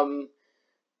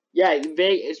 Yeah,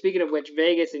 speaking of which,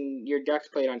 Vegas and your Ducks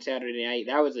played on Saturday night.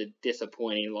 That was a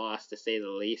disappointing loss, to say the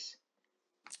least.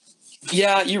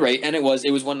 Yeah, you're right, and it was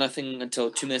 1-0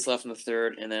 until 2 minutes left in the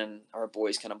third, and then our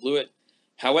boys kind of blew it.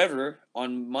 However,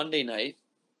 on Monday night,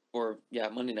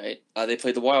 they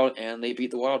played the Wild, and they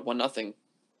beat the Wild 1-0.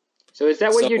 So is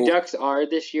that what your Ducks are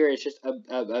this year? It's just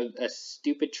a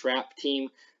stupid trap team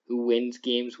who wins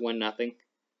games 1-0?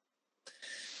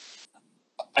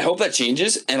 I hope that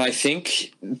changes, and I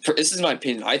think this is my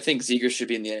opinion. I think Zegras should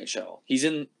be in the NHL. He's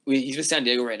with San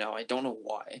Diego right now. I don't know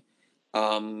why.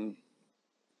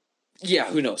 Yeah,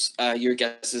 who knows? Your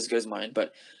guess is as good as mine,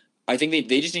 but I think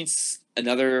they just need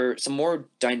some more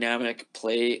dynamic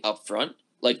play up front.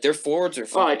 Like, their forwards are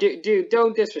fine. Oh, dude,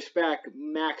 don't disrespect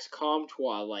Max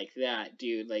Comtois like that,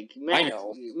 dude. Like, I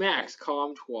know. Max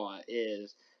Comtois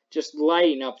is just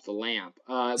lighting up the lamp.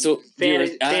 So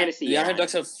fantasy. The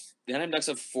Anaheim Ducks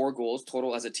have 4 goals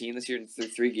total as a team this year in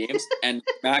 3 games, and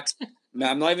Max.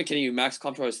 I'm not even kidding you. Max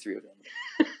Comtois has 3 of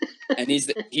them, and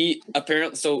he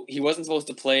apparently he wasn't supposed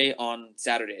to play on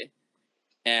Saturday,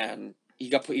 and he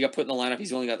got put in the lineup.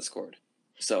 He's the only guy that scored.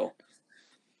 So,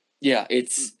 yeah,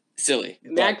 it's silly.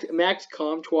 Max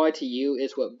Comtois to you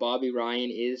is what Bobby Ryan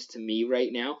is to me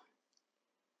right now.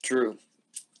 True.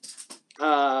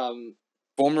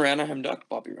 Former Anaheim Duck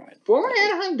Bobby Ryan.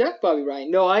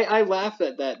 No, I laughed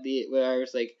at that when I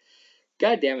was like,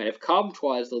 God damn it, if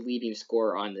Comtois is the leading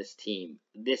scorer on this team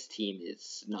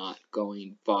is not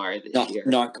going far this year.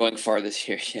 Not going far this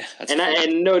year, yeah.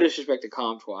 And no disrespect to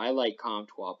Comtois. I like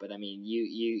Comtois, but I mean,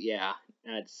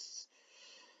 that's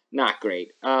not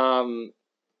great. I'm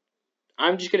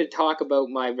just going to talk about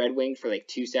my Red Wings for like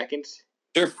 2 seconds.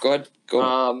 Sure, go ahead. Go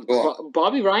on.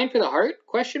 Bobby Ryan for the Hart? ?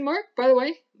 By the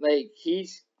way, like,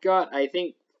 he's got, I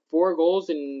think, 4 goals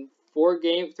in 3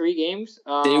 games.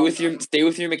 Stay with your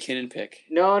McKinnon pick.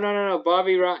 No.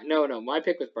 Bobby Ryan. No. My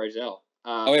pick was Barzal.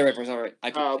 Right, Barzal.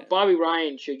 Right. Bobby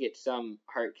Ryan should get some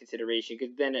Hart consideration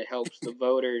because then it helps the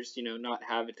voters, not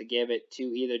have it to give it to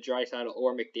either Draisaitl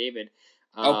or McDavid.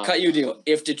 I'll cut you a deal.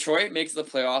 If Detroit makes the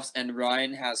playoffs and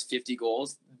Ryan has 50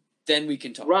 goals, then we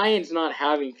can talk. Ryan's not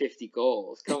having 50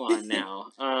 goals. Come on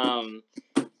now.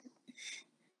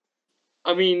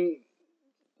 I mean,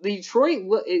 Detroit.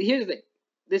 Here's the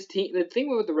thing. The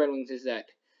thing with the Red Wings is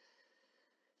that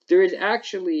there is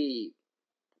actually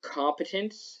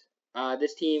competence.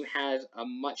 This team has a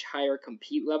much higher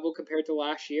compete level compared to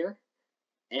last year,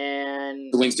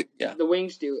 and the Wings do. Yeah, the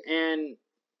Wings do, and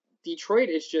Detroit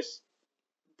is just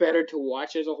better to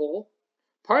watch as a whole.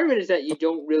 Part of it is that you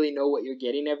don't really know what you're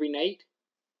getting every night.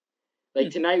 Like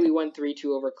tonight, we won 3-2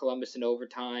 over Columbus in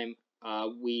overtime.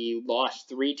 We lost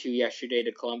 3-2 yesterday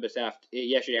to Columbus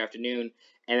yesterday afternoon,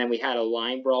 and then we had a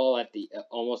line brawl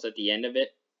almost at the end of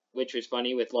it, which was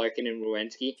funny with Larkin and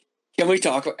Werenski. Can we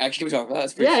talk about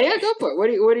that? Yeah, go for it.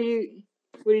 What do you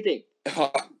think?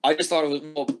 I just thought it was.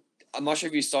 Well, I'm not sure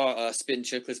if you saw Spit and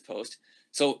Chicklets post.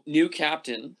 So, new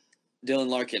captain Dylan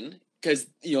Larkin, because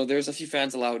there's a few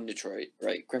fans allowed in Detroit,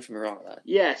 right? Correct me wrong on that.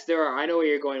 Yes, there are. I know where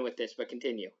you're going with this, but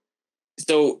continue.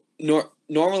 So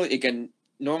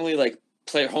normally like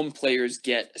home players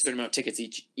get a certain amount of tickets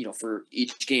each, for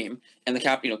each game, and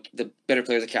the better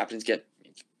players, the captains, get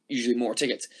usually more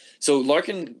tickets. So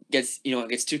Larkin gets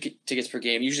 2 tickets per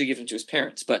game. Usually gives them to his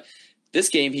parents, but this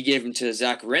game he gave them to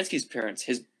Zach Werenski's parents,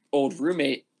 his old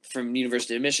roommate from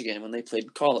University of Michigan when they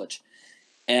played college,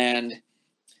 and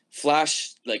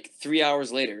flash like 3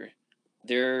 hours later,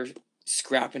 they're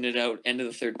scrapping it out end of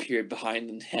the third period behind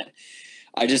the net.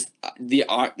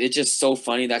 It's just so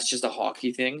funny. That's just a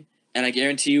hockey thing. And I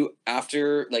guarantee you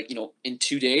after, in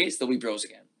 2 days, they'll be bros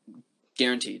again.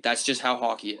 Guaranteed. That's just how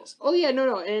hockey is. Oh yeah,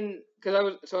 no, and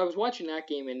because I was watching that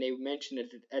game and they mentioned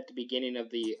it at the beginning of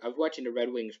I was watching the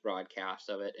Red Wings broadcast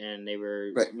of it and they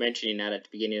were mentioning that at the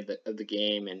beginning of the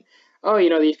game and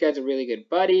these guys are really good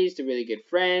buddies, they're really good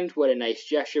friends. What a nice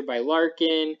gesture by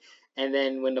Larkin. And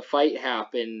then when the fight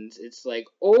happens, it's like,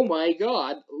 oh my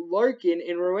God, Larkin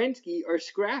and Werenski are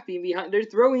scrapping behind. They're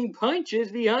throwing punches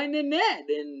behind the net,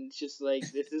 and it's just like,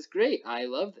 this is great. I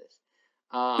love this.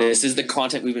 This is the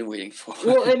content we've been waiting for.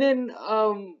 Well, and then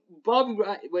Bobby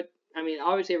Ryan.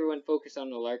 Obviously everyone focused on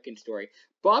the Larkin story.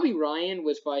 Bobby Ryan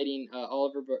was fighting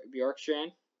Oliver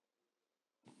Bjorkstrand.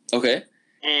 Okay.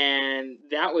 And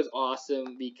that was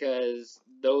awesome because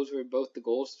those were both the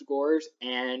goal scorers,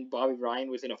 and Bobby Ryan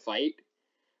was in a fight.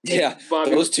 Yeah,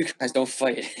 those two guys don't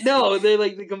fight. No, they're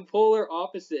like the polar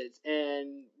opposites,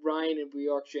 and Ryan and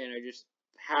Bjorkstrand are just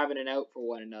having it out for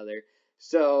one another.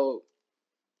 So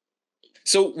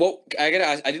what I gotta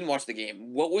ask? I didn't watch the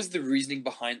game. What was the reasoning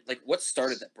behind? Like, what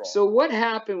started that brawl? So what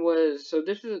happened was,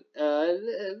 this was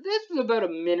about a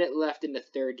minute left in the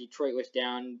third. Detroit was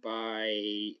down by,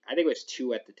 I think it was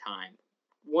 2 at the time,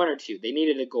 1 or 2. They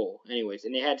needed a goal, anyways,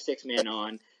 and they had 6 men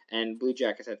on, and Blue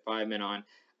Jackets had 5 men on.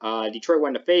 Detroit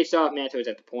won the face-off. Manto was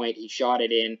at the point. He shot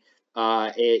it in.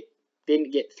 It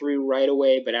didn't get through right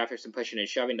away, but after some pushing and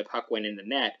shoving, the puck went in the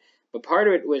net. But part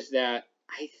of it was that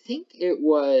I think it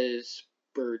was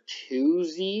Tyler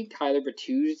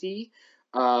Bertuzzi.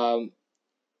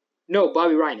 No,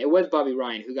 Bobby Ryan. It was Bobby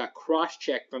Ryan who got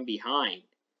cross-checked from behind.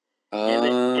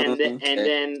 And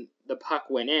then the puck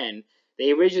went in.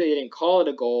 They originally didn't call it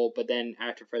a goal, but then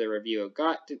after further review,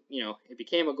 it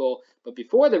became a goal. But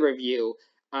before the review,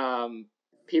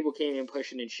 people came in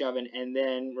pushing and shoving, and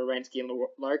then Werenski and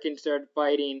Larkin started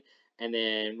fighting, and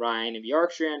then Ryan and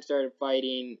Bjorkstrand started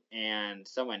fighting, and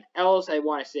someone else, I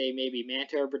want to say maybe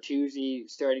Manto or Bertuzzi,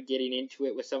 started getting into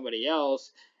it with somebody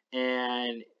else,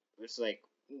 and it was like,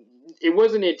 it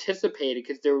wasn't anticipated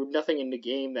because there was nothing in the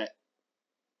game that.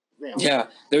 Yeah,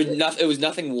 there was nothing. It was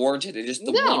nothing warranted. It just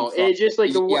it's just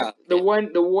like the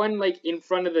one like in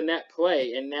front of the net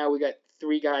play, and now we got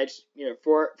 3 guys,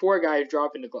 four guys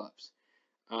dropping the gloves.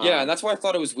 Yeah, and that's why I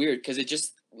thought it was weird because it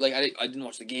just like I didn't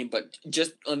watch the game, but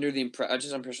just under the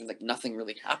impression like nothing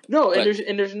really happened. No,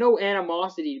 and there's no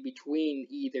animosity between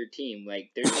either team. Like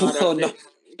there's not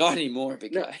not anymore,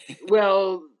 big guy.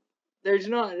 Well, there's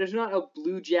not a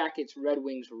Blue Jackets Red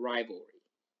Wings rivalry.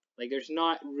 Like there's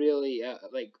not really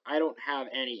I don't have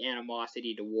any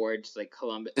animosity towards like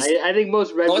Columbus. I think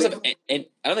most Red Wings and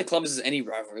I don't think Columbus is any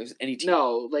rivalry. It's any team.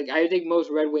 No, I think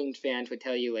most Red Wings fans would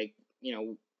tell you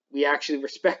we actually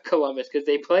respect Columbus because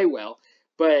they play well,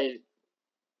 but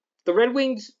the Red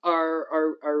Wings are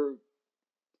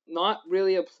not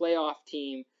really a playoff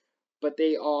team, but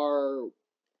they are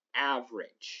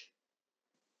average.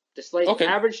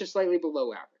 Average to slightly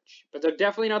below average. But they're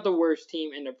definitely not the worst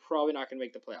team, and they're probably not going to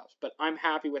make the playoffs. But I'm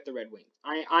happy with the Red Wings.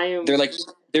 I am.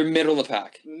 They're middle of the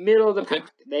pack. Middle of the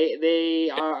pack. They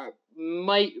are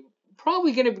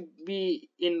probably going to be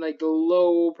in like the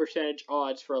low percentage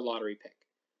odds for a lottery pick.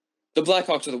 The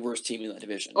Blackhawks are the worst team in that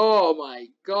division. Oh my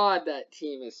God, that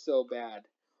team is so bad.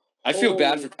 I feel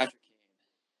bad for Patrick Kane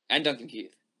and Duncan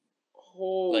Keith.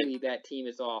 Holy, that team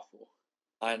is awful.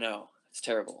 I know, it's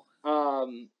terrible.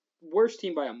 Worst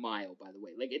team by a mile, by the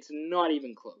way. Like it's not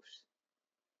even close.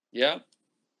 Yeah.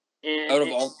 Out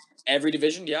of every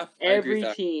division, yeah. Every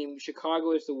team,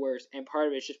 Chicago is the worst, and part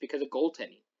of it is just because of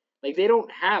goaltending. Like they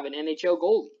don't have an NHL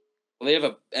goalie. Well, they have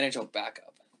an NHL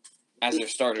backup as their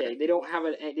starter. Okay, they don't have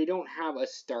a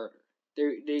starter.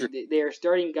 They are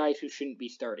starting guys who shouldn't be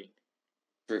starting.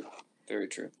 True, very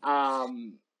true.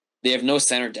 They have no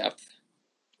center depth.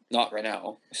 Not right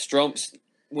now.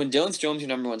 When Dylan Strome's your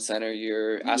number 1 center,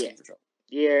 you're asking for trouble.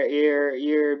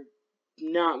 You're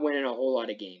not winning a whole lot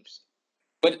of games.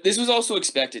 But this was also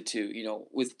expected too,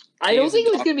 with. I don't think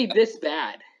it was going to be this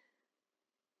bad.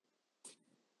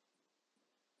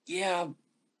 Yeah,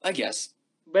 I guess.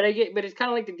 But it's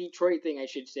kind of like the Detroit thing, I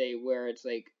should say, where it's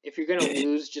like if you're going to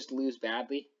lose, just lose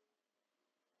badly.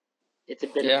 It's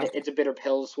a bitter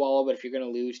pill to swallow, but if you're going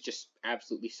to lose, just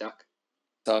absolutely suck.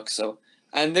 So,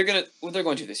 and they're going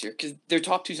to this year because their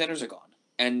top 2 centers are gone,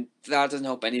 and that doesn't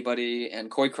help anybody.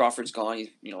 And Corey Crawford's gone. He's,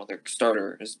 their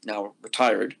starter is now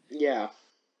retired. Yeah.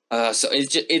 So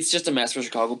it's just a mess for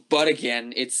Chicago. But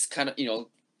again, it's kind of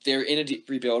they're in a deep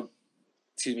rebuild.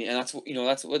 Excuse me, and that's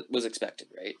what was expected,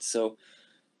 right? So,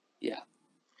 yeah.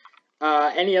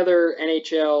 Any other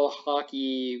NHL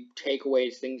hockey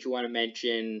takeaways, things you want to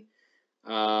mention?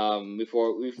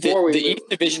 Before the East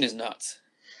Division is nuts.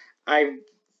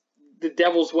 The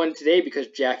Devils won today because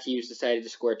Jack Hughes decided to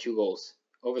score 2 goals.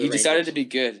 over the He Rangers. decided to be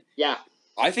good. Yeah.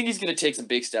 I think he's going to take some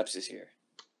big steps this year.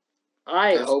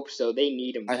 I hope so. They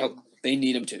need him to. I hope they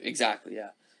need him to. Exactly, yeah.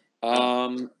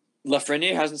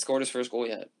 Lafreniere hasn't scored his first goal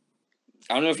yet.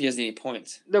 I don't know if he has any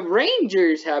points. The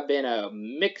Rangers have been a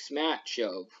mixed match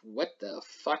of what the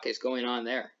fuck is going on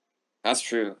there. That's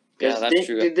true. Yeah, that's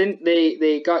true. Didn't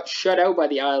they got shut out by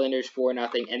the Islanders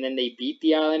 4-0, and then they beat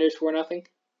the Islanders 4-0?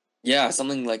 Yeah,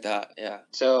 something like that, yeah.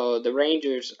 So the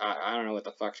Rangers, I don't know what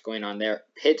the fuck's going on there.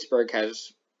 Pittsburgh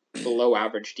has below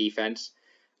average defense.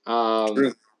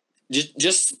 True.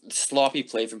 Just sloppy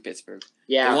play from Pittsburgh.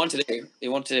 Yeah. They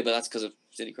won today, but that's because of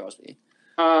Sidney Crosby.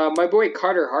 My boy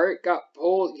Carter Hart got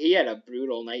pulled. He had a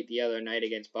brutal night the other night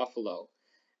against Buffalo.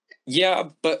 Yeah,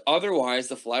 but otherwise,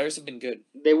 the Flyers have been good.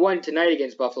 They won tonight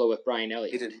against Buffalo with Brian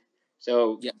Elliott. They did.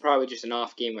 So, probably just an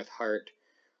off game with Hart.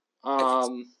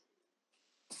 And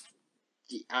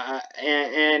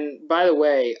by the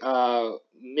way,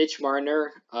 Mitch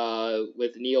Marner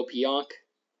with Neil Pionk.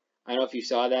 I don't know if you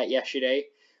saw that yesterday,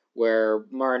 where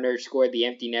Marner scored the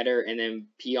empty netter, and then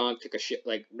Pionk took a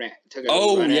run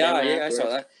I saw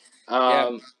that.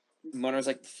 Marner's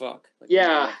like, fuck. Like,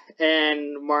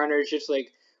 and Marner's just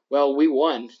like, well, we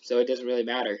won, so it doesn't really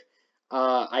matter.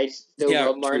 I still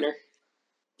love Marner. True.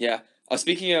 Yeah.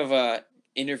 Speaking of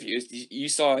interviews, you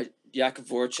saw Jakub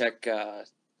Voracek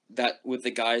that with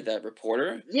the guy, that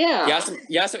reporter. Yeah.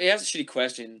 He asked a shitty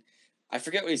question. I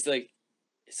forget what he's like.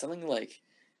 It's something like,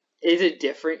 is it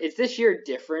different? Is this year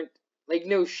different? Like,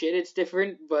 no shit, it's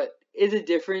different, but is it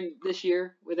different this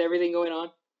year with everything going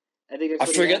on? I think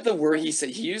that's I forget the word he said.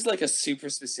 He used like a super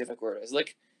specific word. It was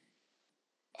like,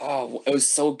 oh, it was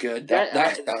so good.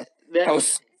 That was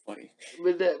so funny.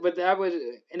 But that was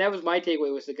my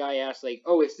takeaway. Was the guy asked like,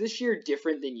 "Oh, is this year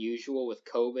different than usual with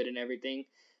COVID and everything?"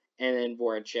 And then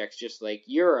Voracek's just like,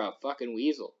 "You're a fucking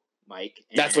weasel, Mike."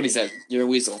 That's what he said. You're a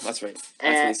weasel. That's right.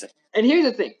 That's what he said. And here's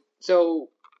the thing.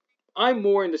 So, I'm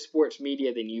more into sports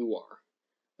media than you are.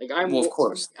 Like of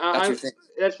course. That's your thing.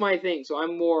 That's my thing. So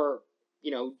I'm more,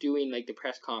 doing like the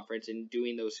press conference and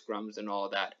doing those scrums and all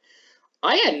of that.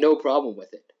 I had no problem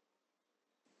with it.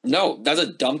 No, that's a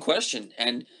dumb question,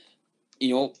 and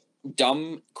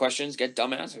dumb questions get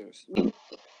dumb answers.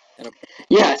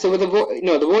 Yeah. So with the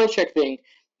Voracek thing,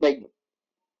 like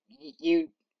you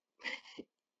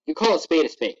call a spade a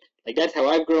spade. Like that's how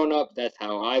I've grown up. That's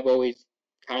how I've always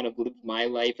kind of lived my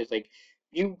life. Is like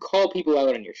you call people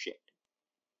out on your shit.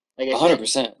 Like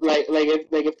 100%. Like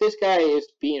if this guy is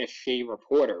being a shitty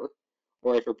reporter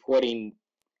or is reporting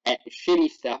shitty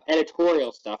stuff,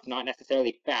 editorial stuff, not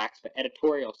necessarily facts, but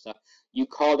editorial stuff, you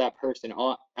call that person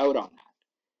out on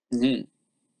that. Mm-hmm.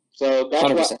 So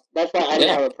that's why I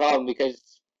didn't have a problem,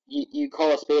 because you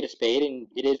call a spade, and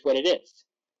it is what it is.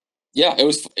 Yeah, it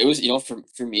was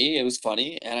for me it was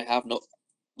funny, and I have no,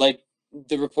 like,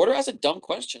 the reporter asked a dumb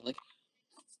question, like,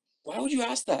 why would you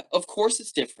ask that? Of course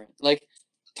it's different. Like,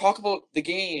 talk about the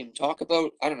game. Talk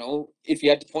about, I don't know, if you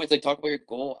had points, like, talk about your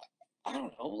goal. I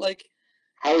don't know, like,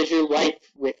 how is your life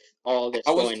with all this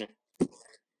going?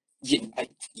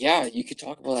 Yeah, you could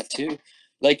talk about that too.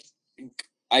 Like,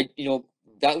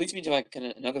 that leads me to like kind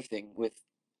of another thing with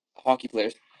hockey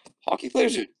players. Hockey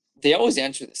players they always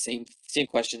answer the same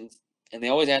questions, and they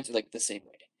always answer like the same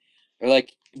way. They're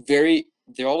like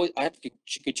they're always. I have a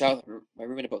good chat with my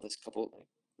roommate about this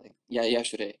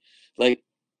yesterday. Like,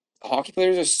 hockey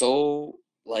players are so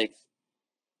like,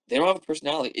 they don't have a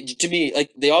personality. To me,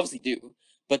 like, they obviously do,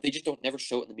 but they just don't never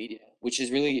show it in the media, which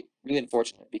is really, really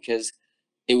unfortunate, because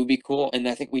it would be cool. And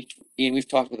I think we've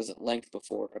talked about this at length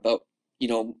before about,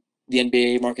 the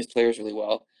NBA markets players really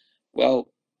well. Well,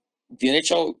 the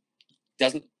NHL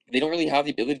they don't really have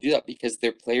the ability to do that, because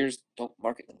their players don't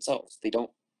market themselves. They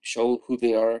don't show who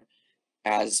they are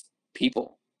as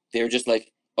people. They're just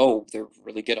like, oh, they're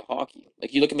really good at hockey.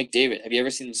 Like, you look at McDavid. Have you ever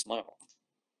seen him smile?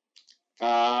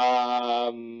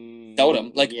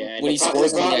 Seldom. Like, when he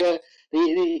scores that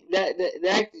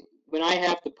when I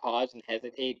have to pause and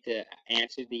hesitate to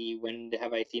answer when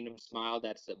have I seen him smile,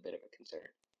 that's a bit of a concern.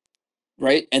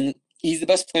 Right? And he's the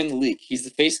best player in the league. He's the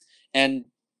face, and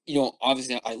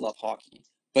obviously I love hockey.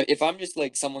 But if I'm just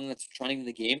like someone that's trying in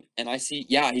the game and I see,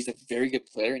 he's a very good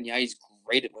player, and he's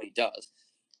great at what he does,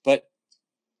 but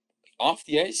off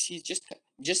the ice he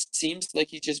just seems like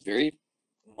he's just very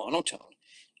monotone,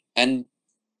 and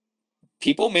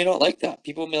people may not like that.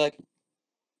 People may like,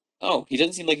 oh, he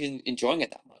doesn't seem like he's enjoying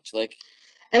it that much. Like,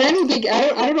 and I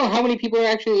don't know how many people are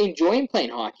actually enjoying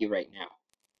playing hockey right now.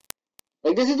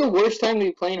 Like, this is the worst time to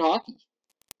be playing hockey.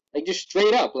 Like, just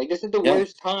straight up. Like, this is the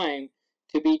worst time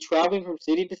to be traveling from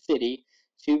city to city,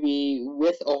 to be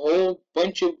with a whole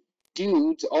bunch of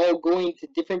dudes all going to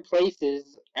different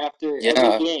places after every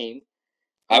Yeah, game.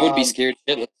 I would be Um, scared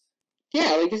shitless.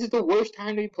 yeah, like this is the worst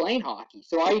time to be playing hockey.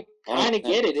 So I kind of 100%.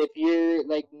 get it if you're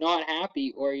like not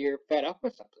happy or you're fed up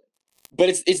with something. But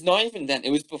it's not even then.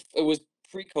 It was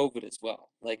pre-COVID as well.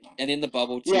 Like, and in the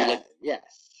bubble too. Yeah,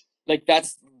 yes. Like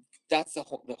that's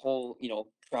the whole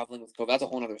traveling with COVID. That's a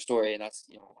whole other story, and that's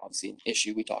obviously an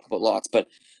issue we talk about lots. But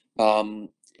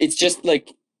it's just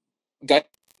like guy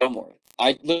more.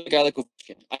 I look at a guy like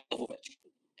Ovechkin. I love Ovechkin,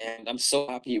 and I'm so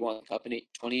happy he won the cup in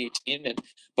 2018.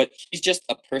 But he's just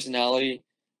a personality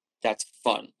that's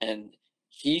fun, and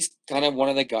he's kind of one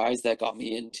of the guys that got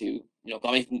me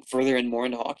got me further and more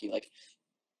into hockey. Like,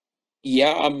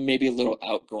 yeah, I'm maybe a little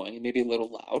outgoing and maybe a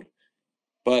little loud,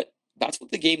 but that's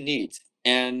what the game needs.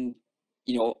 And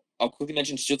I'll quickly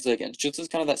mention Stützle again. Stützle's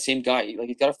kind of that same guy. Like,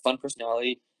 he's got a fun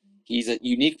personality. He's a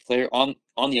unique player on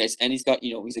the ice, and he's got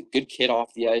he's a good kid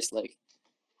off the ice. Like,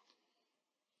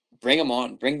 bring him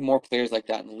on. Bring more players like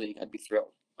that in the league. I'd be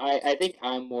thrilled. I think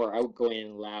I'm more outgoing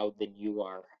and loud than you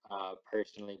are,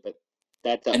 personally, but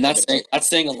that's up And for debate. that's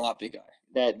saying a lot, big guy.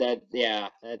 Yeah,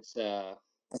 That's a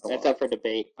that's lot. up for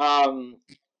debate.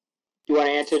 Do you want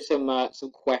to answer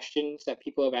some questions that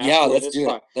people have asked Yeah, for let's this do it.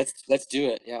 spot? Let's do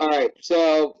it. Yeah. All right,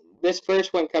 so this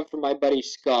first one comes from my buddy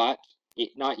Scott.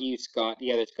 Not you, Scott.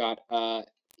 The other Scott.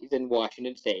 He's in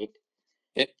Washington State.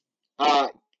 Okay. Uh,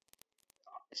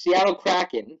 Seattle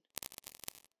Kraken.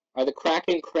 Are the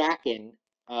Kraken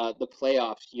the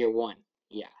playoffs year one?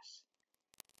 Yes.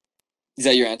 Is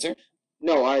that your answer?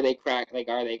 No, are they cracking the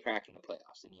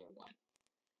playoffs in year one?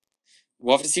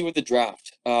 We'll have to see with the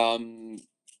draft. I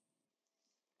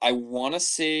want to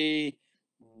say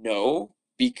no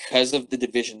because of the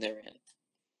division they're in.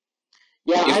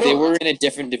 Yeah, I If they don't. were in a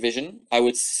different division, I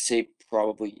would say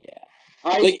probably yeah.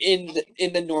 I Like in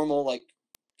the normal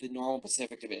the normal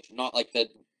Pacific Division, not like the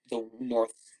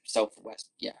North Southwest.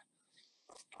 Yeah.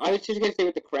 I was just gonna say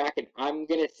with the Kraken, I'm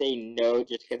gonna say no,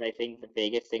 just because I think the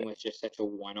Vegas thing was just such a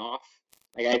one-off.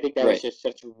 Like I think that was Right. just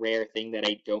such a rare thing that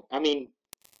I don't. I mean,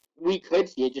 we could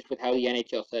see it just with how the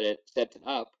NHL sets it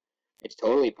up. It's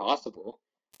totally possible.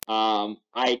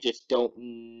 I just don't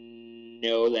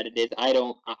know that it is.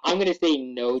 I'm gonna say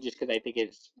no, just because I think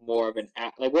it's more of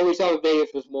like what we saw with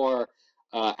Vegas was more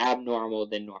abnormal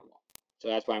than normal. So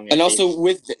that's why I'm gonna And say also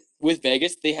with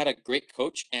Vegas, they had a great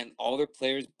coach and all their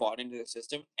players bought into the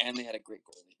system and they had a great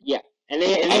goalie. yeah. And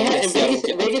they I don't had think and Seattle will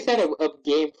get much Vegas had worse. a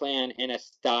game plan and a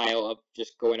style of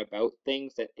just going about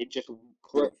things that it just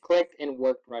True. clicked and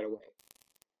worked right away.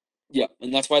 Yeah,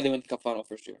 and that's why they went to Cup final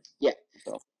first year. Yeah.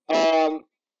 So Um.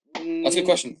 that's a good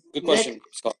question. Good question,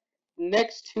 Scott.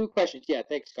 Next two questions. Yeah,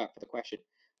 thanks Scott for the question.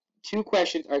 Two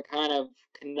questions are kind of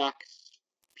Canucks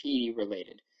PD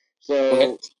related. Okay.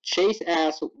 So Chase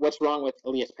asks, "What's wrong with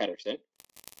Elias Pettersson?"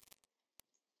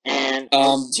 And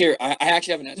Here, I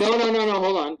actually have an answer. no.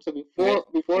 Hold on. So before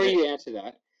Okay. you answer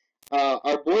that,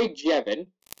 our boy Jevin,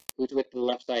 who's with the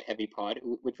Left Side Heavy Pod,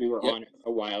 which we were Yep. on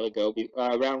a while ago,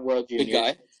 around World Good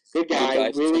Juniors. guy. Good guy.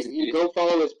 Good guy. Really, Sounds like you PD. go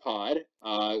follow his pod.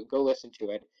 Go listen to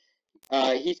it.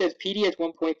 He says PD has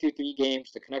 1.23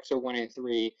 games. The Canucks are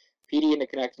 1-3. PD and the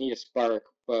Canucks need a spark,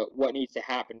 but what needs to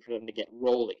happen for them to get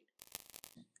rolling?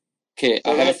 Okay, So I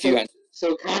have a that's few answers.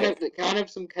 so Okay. kind of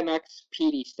some Canucks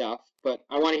PD stuff, but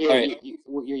I want to hear All right.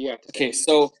 what you have to say. Okay,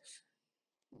 so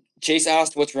Chase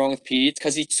asked what's wrong with Pete. It's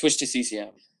because he switched to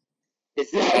CCM.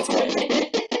 That's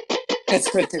why.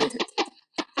 That's what it is.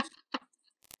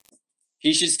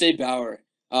 He should stay Bauer.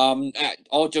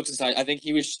 All jokes aside, I think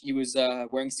he was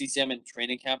wearing CCM in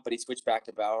training camp, but he switched back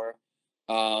to Bauer.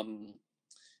 I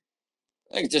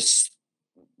think just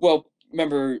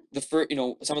remember the first,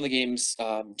 some of the games.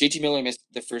 JT Miller missed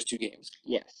the first two games.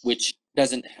 Yes. Which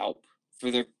doesn't help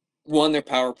for their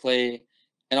power play,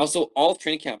 and also all of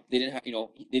training camp they didn't have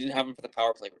him for the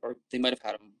power play, or they might have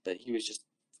had him, but he was just.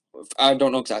 I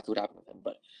don't know exactly what happened with him,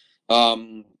 but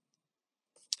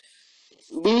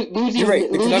you're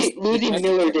right. Losing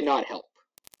Miller did not help.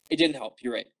 It didn't help.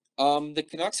 You're right. The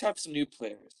Canucks have some new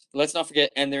players. Let's not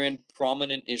forget, and they're in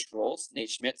prominent-ish roles. Nate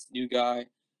Schmidt's new guy.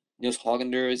 Nils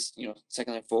Hoglander is,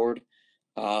 second line forward.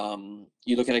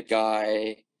 You look at a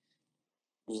guy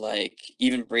like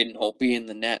even Braden Holtby in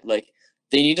the net. Like,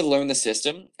 they need to learn the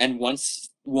system, and once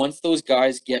those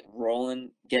guys get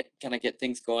rolling, get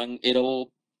things going,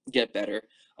 it'll get better.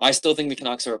 I still think the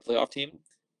Canucks are a playoff team.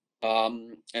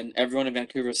 And everyone in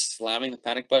Vancouver is slamming the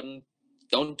panic button.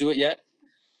 Don't do it yet.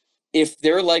 If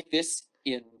they're like this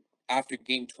in after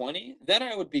game 20, then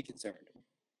I would be concerned.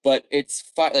 But it's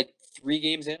 3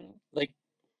 games in, like,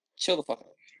 chill the fuck out.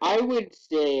 I would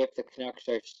say if the Canucks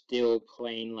are still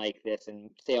playing like this, and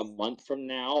say a month from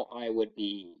now, I would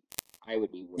be I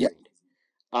would be Yeah, worried.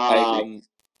 I agree.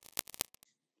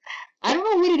 I don't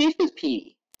know what it is with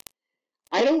Petey.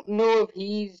 I don't know if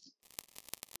he's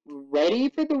ready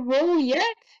for the role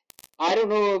yet. I don't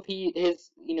know if he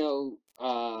is, we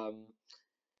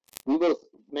both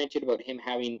mentioned about him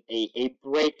having a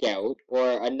breakout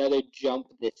or another jump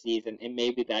this season, and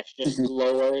maybe that's just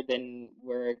slower than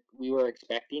we were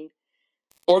expecting.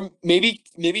 Or maybe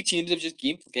teams have just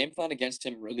game plan against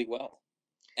him really well.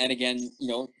 And again,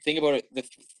 think about it. The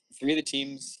three of the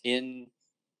teams in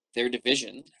their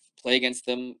division play against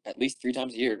them at least 3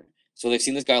 times a year, so they've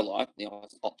seen this guy a lot.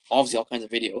 Obviously all kinds of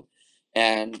video,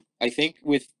 and I think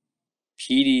with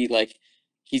Petey, like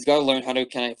he's got to learn how to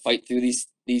kind of fight through these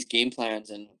game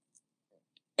plans, and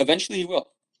eventually he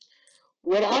will.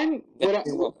 I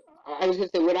was gonna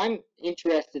say what I'm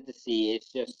interested to see is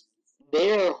just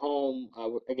they're home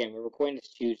again. We're recording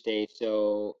this Tuesday,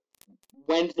 so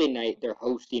Wednesday night they're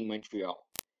hosting Montreal.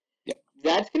 Yeah,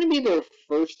 that's gonna be their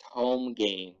first home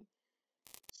game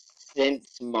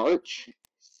since March,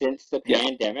 since the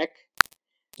pandemic.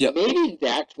 Yeah. Maybe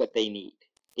that's what they need.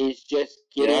 Is just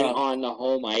getting Yeah. on the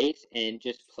home ice and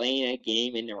just playing a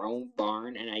game in their own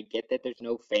barn. And I get that there's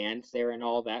no fans there and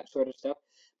all that sort of stuff.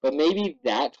 But maybe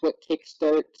that's what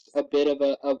kickstarts a bit of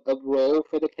a role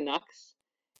for the Canucks.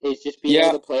 Is just being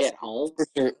able to play at home. For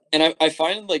sure. And I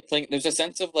find like playing there's a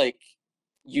sense of like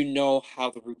how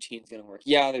the routine's gonna work.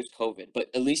 Yeah, there's COVID, but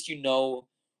at least you know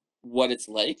what it's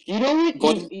like. You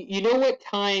know what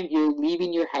time you're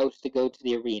leaving your house to go to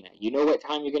the arena. You know what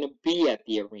time you're going to be at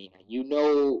the arena. You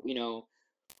know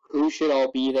who should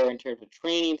all be there in terms of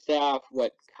training staff,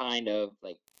 what kind of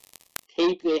like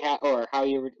tape they have, or how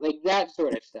you're like that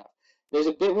sort of stuff. There's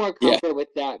a bit more comfort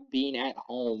with that being at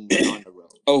home than on the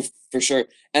road. Oh, for sure.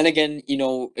 And again,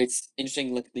 it's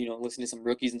interesting, like, listening to some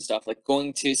rookies and stuff, like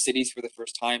going to cities for the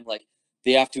first time, like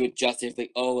they have to adjust. It's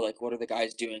like, oh, like what are the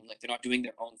guys doing? Like they're not doing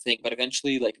their own thing. But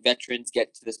eventually, like veterans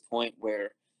get to this point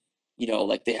where,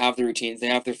 like they have their routines, they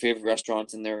have their favorite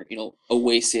restaurants in their,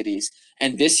 away cities.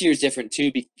 And this year's different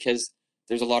too because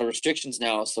there's a lot of restrictions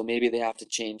now. So maybe they have to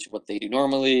change what they do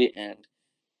normally, and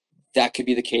that could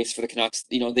be the case for the Canucks.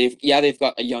 They've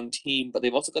got a young team, but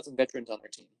they've also got some veterans on their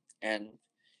team, and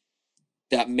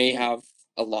that may have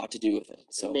a lot to do with it.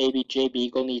 So maybe Jay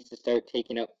Beagle needs to start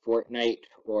taking up Fortnite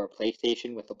or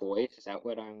PlayStation with the boys. Is that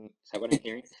what I'm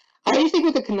hearing? I just think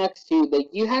with the Canucks too, like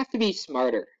you have to be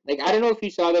smarter. Like I don't know if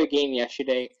you saw their game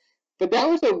yesterday, but that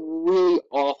was a really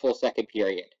awful second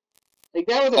period. Like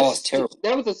that was terrible.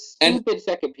 That was a stupid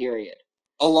second period.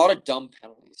 A lot of dumb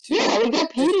penalties too. Yeah, like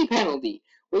that Petey penalty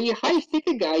where you high stick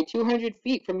a guy 200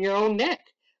 feet from your own net.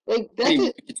 Like that's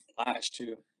a splash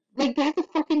too. Like that's a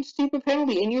fucking stupid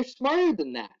penalty, and you're smarter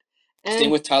than that. And,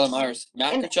 same with Tyler Myers.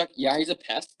 Matt Tkachuk, yeah, he's a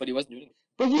pest, but he wasn't doing it.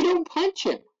 But you don't punch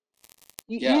him.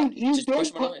 You just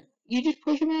push him away. You just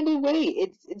push him out of the way.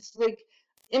 It's like,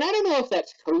 and I don't know if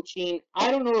that's coaching. I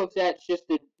don't know if that's just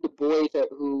the boys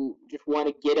who just want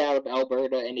to get out of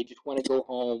Alberta and they just want to go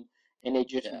home and they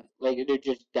just they're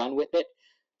just done with it.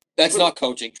 That's not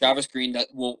coaching. Travis Green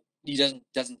he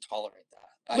doesn't tolerate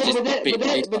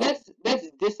that. But that's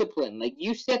discipline. Like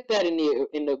you set that in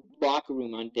the locker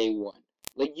room on day one.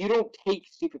 Like you don't take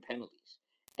stupid penalties,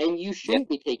 and you shouldn't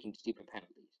be taking stupid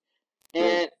penalties.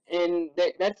 And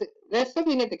that's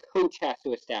something that the coach has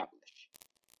to establish.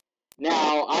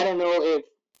 Now I don't know if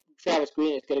Travis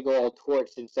Green is going to go all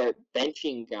torch and start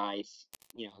benching guys,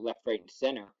 left, right, and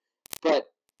center, but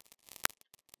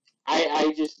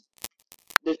I just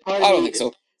there's part of I don't think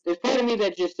so. There's part of me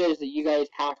that just says that you guys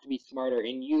have to be smarter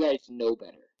and you guys know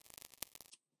better.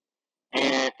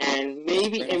 And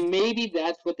maybe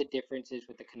that's what the difference is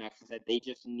with the Canucks, is that they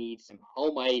just need some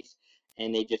home ice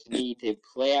and they just need to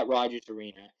play at Rogers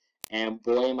Arena. And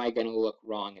boy, am I going to look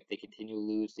wrong if they continue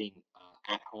losing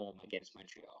at home against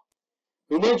Montreal.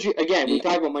 Again, we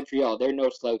talk about Montreal. They're no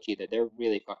slouch either. They're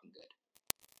really fucking good.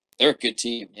 They're a good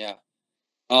team, yeah.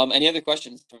 Any other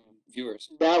questions from viewers?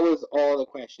 That was all the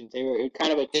questions. They were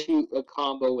kind of a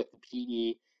combo with the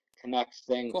PD Canucks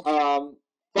thing. Cool.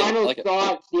 Final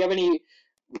thoughts. Do you have any?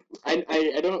 I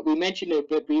don't know. We mentioned it a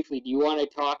bit briefly. Do you want to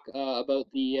talk about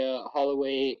the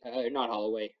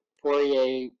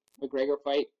Poirier McGregor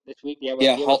fight this week? Do you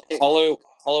have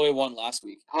Holloway won last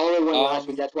week. Holloway won last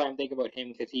week. That's why I'm thinking about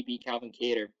him, because he beat Calvin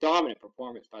Kattar. Dominant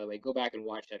performance, by the way. Go back and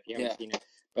watch that if you haven't seen it.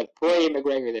 But Poirier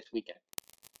McGregor this weekend.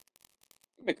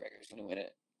 McGregor's gonna win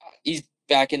it. He's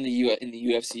back in the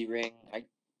UFC ring,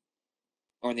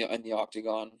 or in the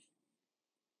octagon.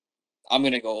 I'm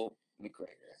gonna go McGregor.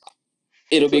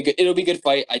 It'll be good. It'll be a good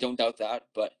fight. I don't doubt that,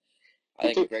 but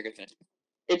I think McGregor's gonna.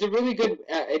 it's a really good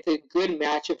it's a good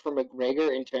matchup for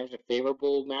McGregor in terms of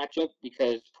favorable matchup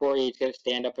because Poirier's going to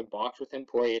stand up and box with him.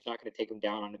 Poirier's not going to take him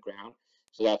down on the ground,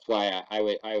 so that's why I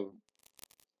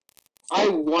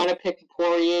want to pick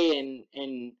Poirier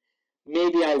and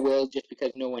maybe I will just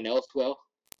because no one else will.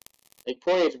 Like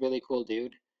Poirier's a really cool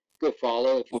dude. Good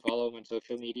follow if you follow him on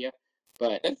social media,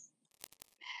 but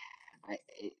I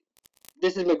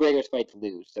this is McGregor's fight to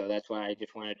lose, so that's why I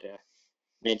just wanted to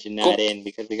mention that in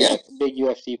because we got a big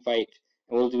UFC fight,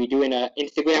 and we'll be doing an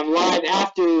Instagram live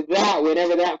after that.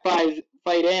 Whenever that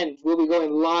fight ends, we'll be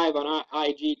going live on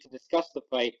IG to discuss the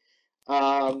fight.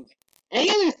 Any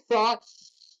other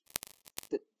thoughts?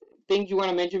 Things you want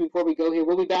to mention before we go here?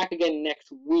 We'll be back again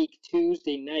next week,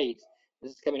 Tuesday night.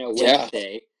 This is coming out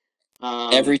Wednesday.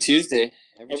 Every Tuesday.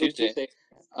 Every Tuesday.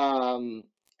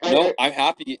 No, I'm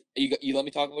happy. You let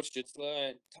me talk about Stützle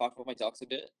and talk about my Ducks a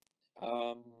bit.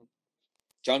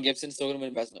 John Gibson's still gonna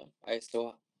win Vezina. I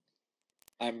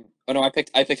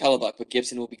picked Hellebuyck, but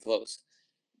Gibson will be close.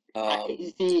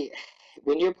 See,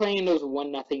 when you're playing those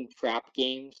 1-0 trap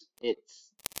games, and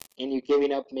you're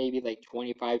giving up maybe like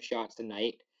 25 shots a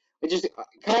night, which is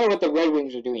kind of what the Red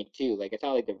Wings are doing too. Like it's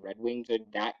not like the Red Wings are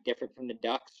that different from the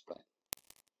Ducks, but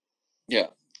yeah,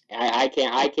 I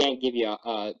can't give you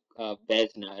a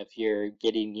Vezina if you're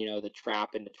getting the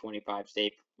trap and the 25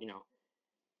 safe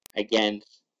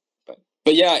against.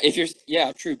 But yeah,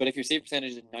 true. But if your save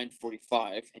percentage is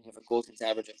 945 and you have a goal against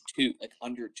average of 2, like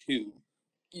under 2,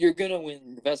 you're gonna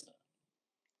win the Vezina.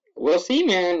 We'll see,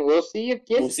 man. We'll see if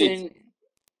Gibson.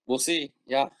 We'll see.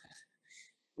 Yeah.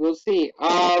 We'll see.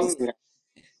 That.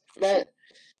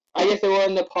 I guess we're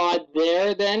in the pod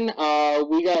there then.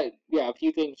 We got a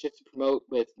few things just to promote.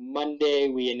 With Monday,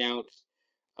 we announced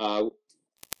the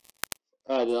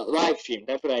live stream.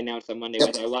 That's what I announced on Monday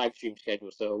was our live stream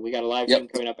schedule. So we got a live stream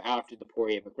coming up after the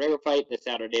Poirier McGregor fight this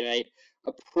Saturday night,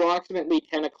 approximately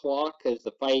 10 o'clock, because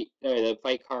the fight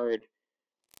card,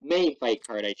 main fight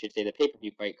card, I should say, the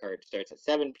pay-per-view fight card starts at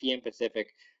 7 p.m.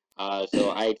 Pacific.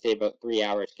 So I'd say about 3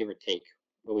 hours, give or take.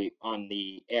 We'll be on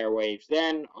the airwaves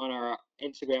then on our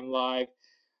Instagram Live.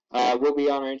 We'll be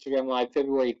on our Instagram Live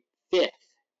February 5th,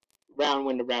 round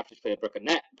when the Raptors play the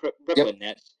Brooklyn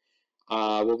Nets.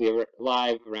 We'll be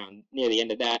live around near the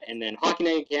end of that. And then Hockey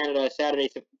Night in Canada, Saturday,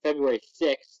 February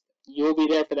 6th. You'll be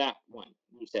there for that one,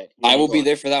 you said. I will be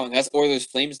there for that one. That's Oilers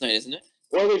Flames night, isn't it?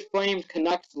 Oilers Flames,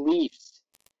 Canucks Leafs.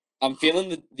 I'm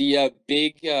feeling the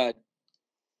big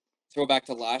throwback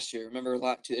to last year. Remember,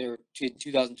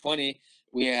 2020,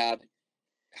 we had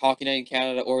Hockey Night in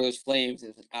Canada, Oilers Flames. It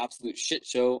was an absolute shit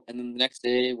show. And then the next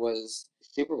day was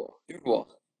Super Bowl. Super Bowl.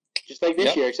 Just like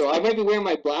this year. So I might be wearing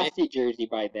my Blasty jersey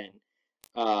by then.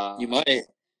 You might.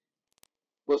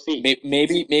 We'll see.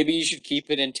 Maybe you should keep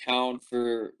it in town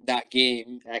for that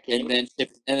game. And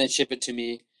then ship it to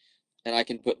me, and I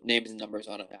can put names and numbers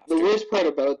on it after. The worst part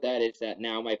about that is that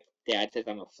now my dad says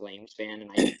I'm a Flames fan,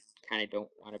 and I kind of don't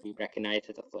want to be recognized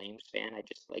as a Flames fan. I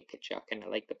just like Tkachuk and I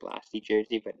like the Blasty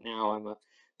jersey, but now I'm a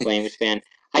Flames fan.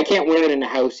 I can't wear it in the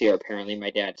house here, apparently, my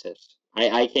dad says.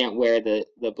 I can't wear the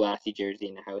Blasty jersey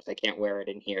in the house. I can't wear it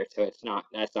in here, so that's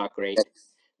not great.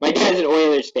 My dad's an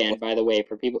Oilers fan, by the way,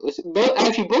 for people.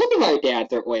 Actually, both of our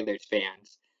dads are Oilers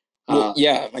fans.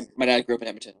 Yeah, my dad grew up in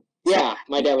Edmonton. Yeah,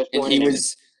 my dad was born in Edmonton.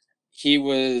 He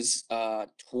was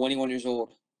 21 years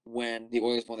old when the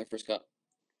Oilers won their first cup.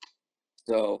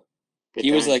 So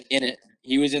he was like in it.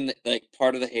 He was in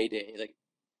part of the heyday. Like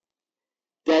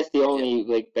that's the only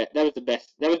that was the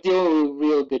best. That was the only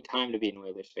real good time to be an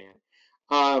Oilers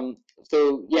fan.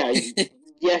 So yeah,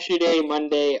 yesterday,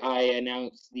 Monday, I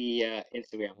announced the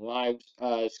Instagram Live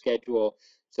schedule.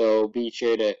 So be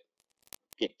sure to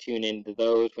tune into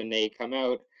those when they come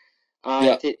out.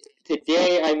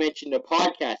 Today I mentioned a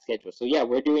podcast schedule. So yeah,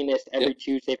 we're doing this every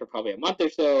Tuesday for probably a month or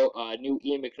so. New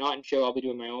Ian McNaughton show. I'll be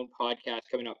doing my own podcast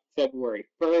coming up February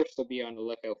 1st. So be on the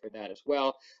lookout for that as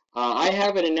well. I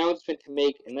have an announcement to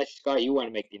make, unless Scott, you want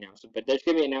to make the announcement, but there's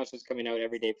going to be announcements coming out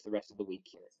every day for the rest of the week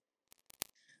here.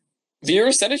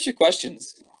 Viewers, send us your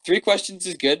questions. 3 questions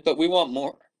is good, but we want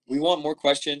more. We want more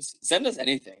questions. Send us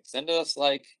anything. Send us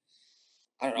I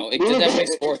don't know. It doesn't have to be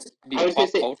sports. It can be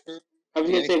pop culture. I was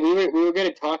gonna say we were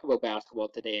gonna talk about basketball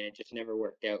today, and it just never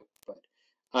worked out. But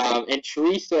and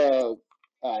Teresa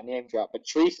name drop, but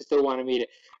Teresa still wanted me to.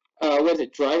 What is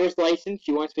it? Driver's license.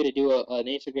 She wants me to do an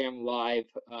Instagram live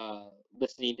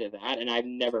listening to that, and I've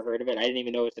never heard of it. I didn't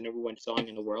even know it's the #1 song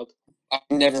in the world.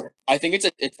 Never. I think it's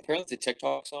apparently it's a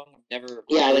TikTok song. Never.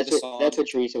 Yeah, that's what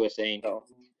Teresa was saying.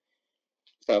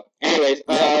 So anyways,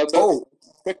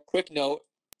 quick note.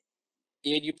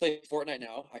 Ian, you play Fortnite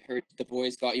now. I heard the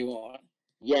boys got you on.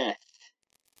 Yes.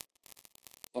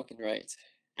 Fucking right.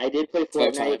 I did play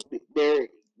Fortnite. There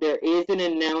is an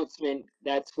announcement.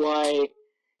 That's why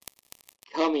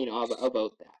coming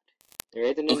about that. There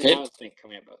is an announcement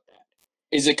coming about that.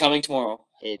 Is it coming tomorrow?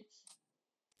 It's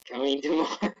coming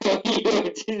tomorrow.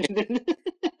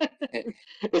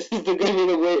 This is going to be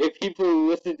the way. If people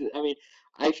listen to, I mean,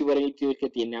 actually, what I need to do is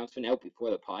get the announcement out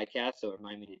before the podcast. So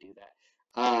remind me to do that.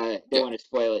 Don't want to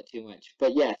spoil it too much,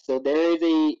 but yeah. So there is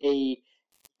a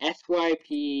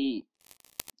SYP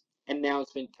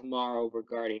announcement tomorrow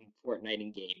regarding Fortnite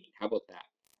and gaming. How about that?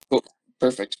 Cool.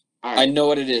 Perfect. All right. I know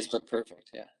what it is, but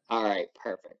perfect. Yeah. All right.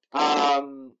 Perfect.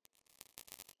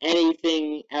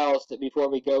 Anything else that before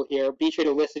we go here? Be sure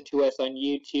to listen to us on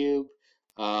YouTube.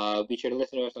 Be sure to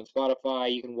listen to us on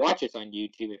Spotify. You can watch us on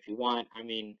YouTube if you want. I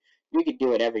mean, you can do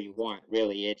whatever you want.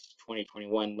 Really, it's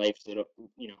 2021. Life's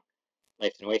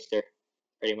life's an oyster,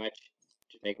 pretty much.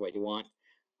 Just make what you want.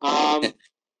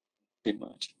 Pretty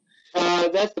much.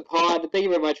 That's the pod. Thank you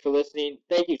very much for listening.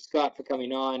 Thank you, Scott, for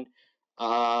coming on.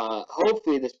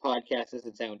 Hopefully this podcast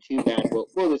doesn't sound too bad. We'll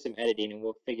do some editing and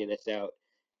we'll figure this out.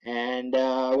 And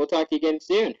we'll talk to you again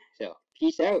soon. So,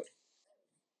 peace out.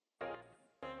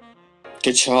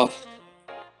 Good job.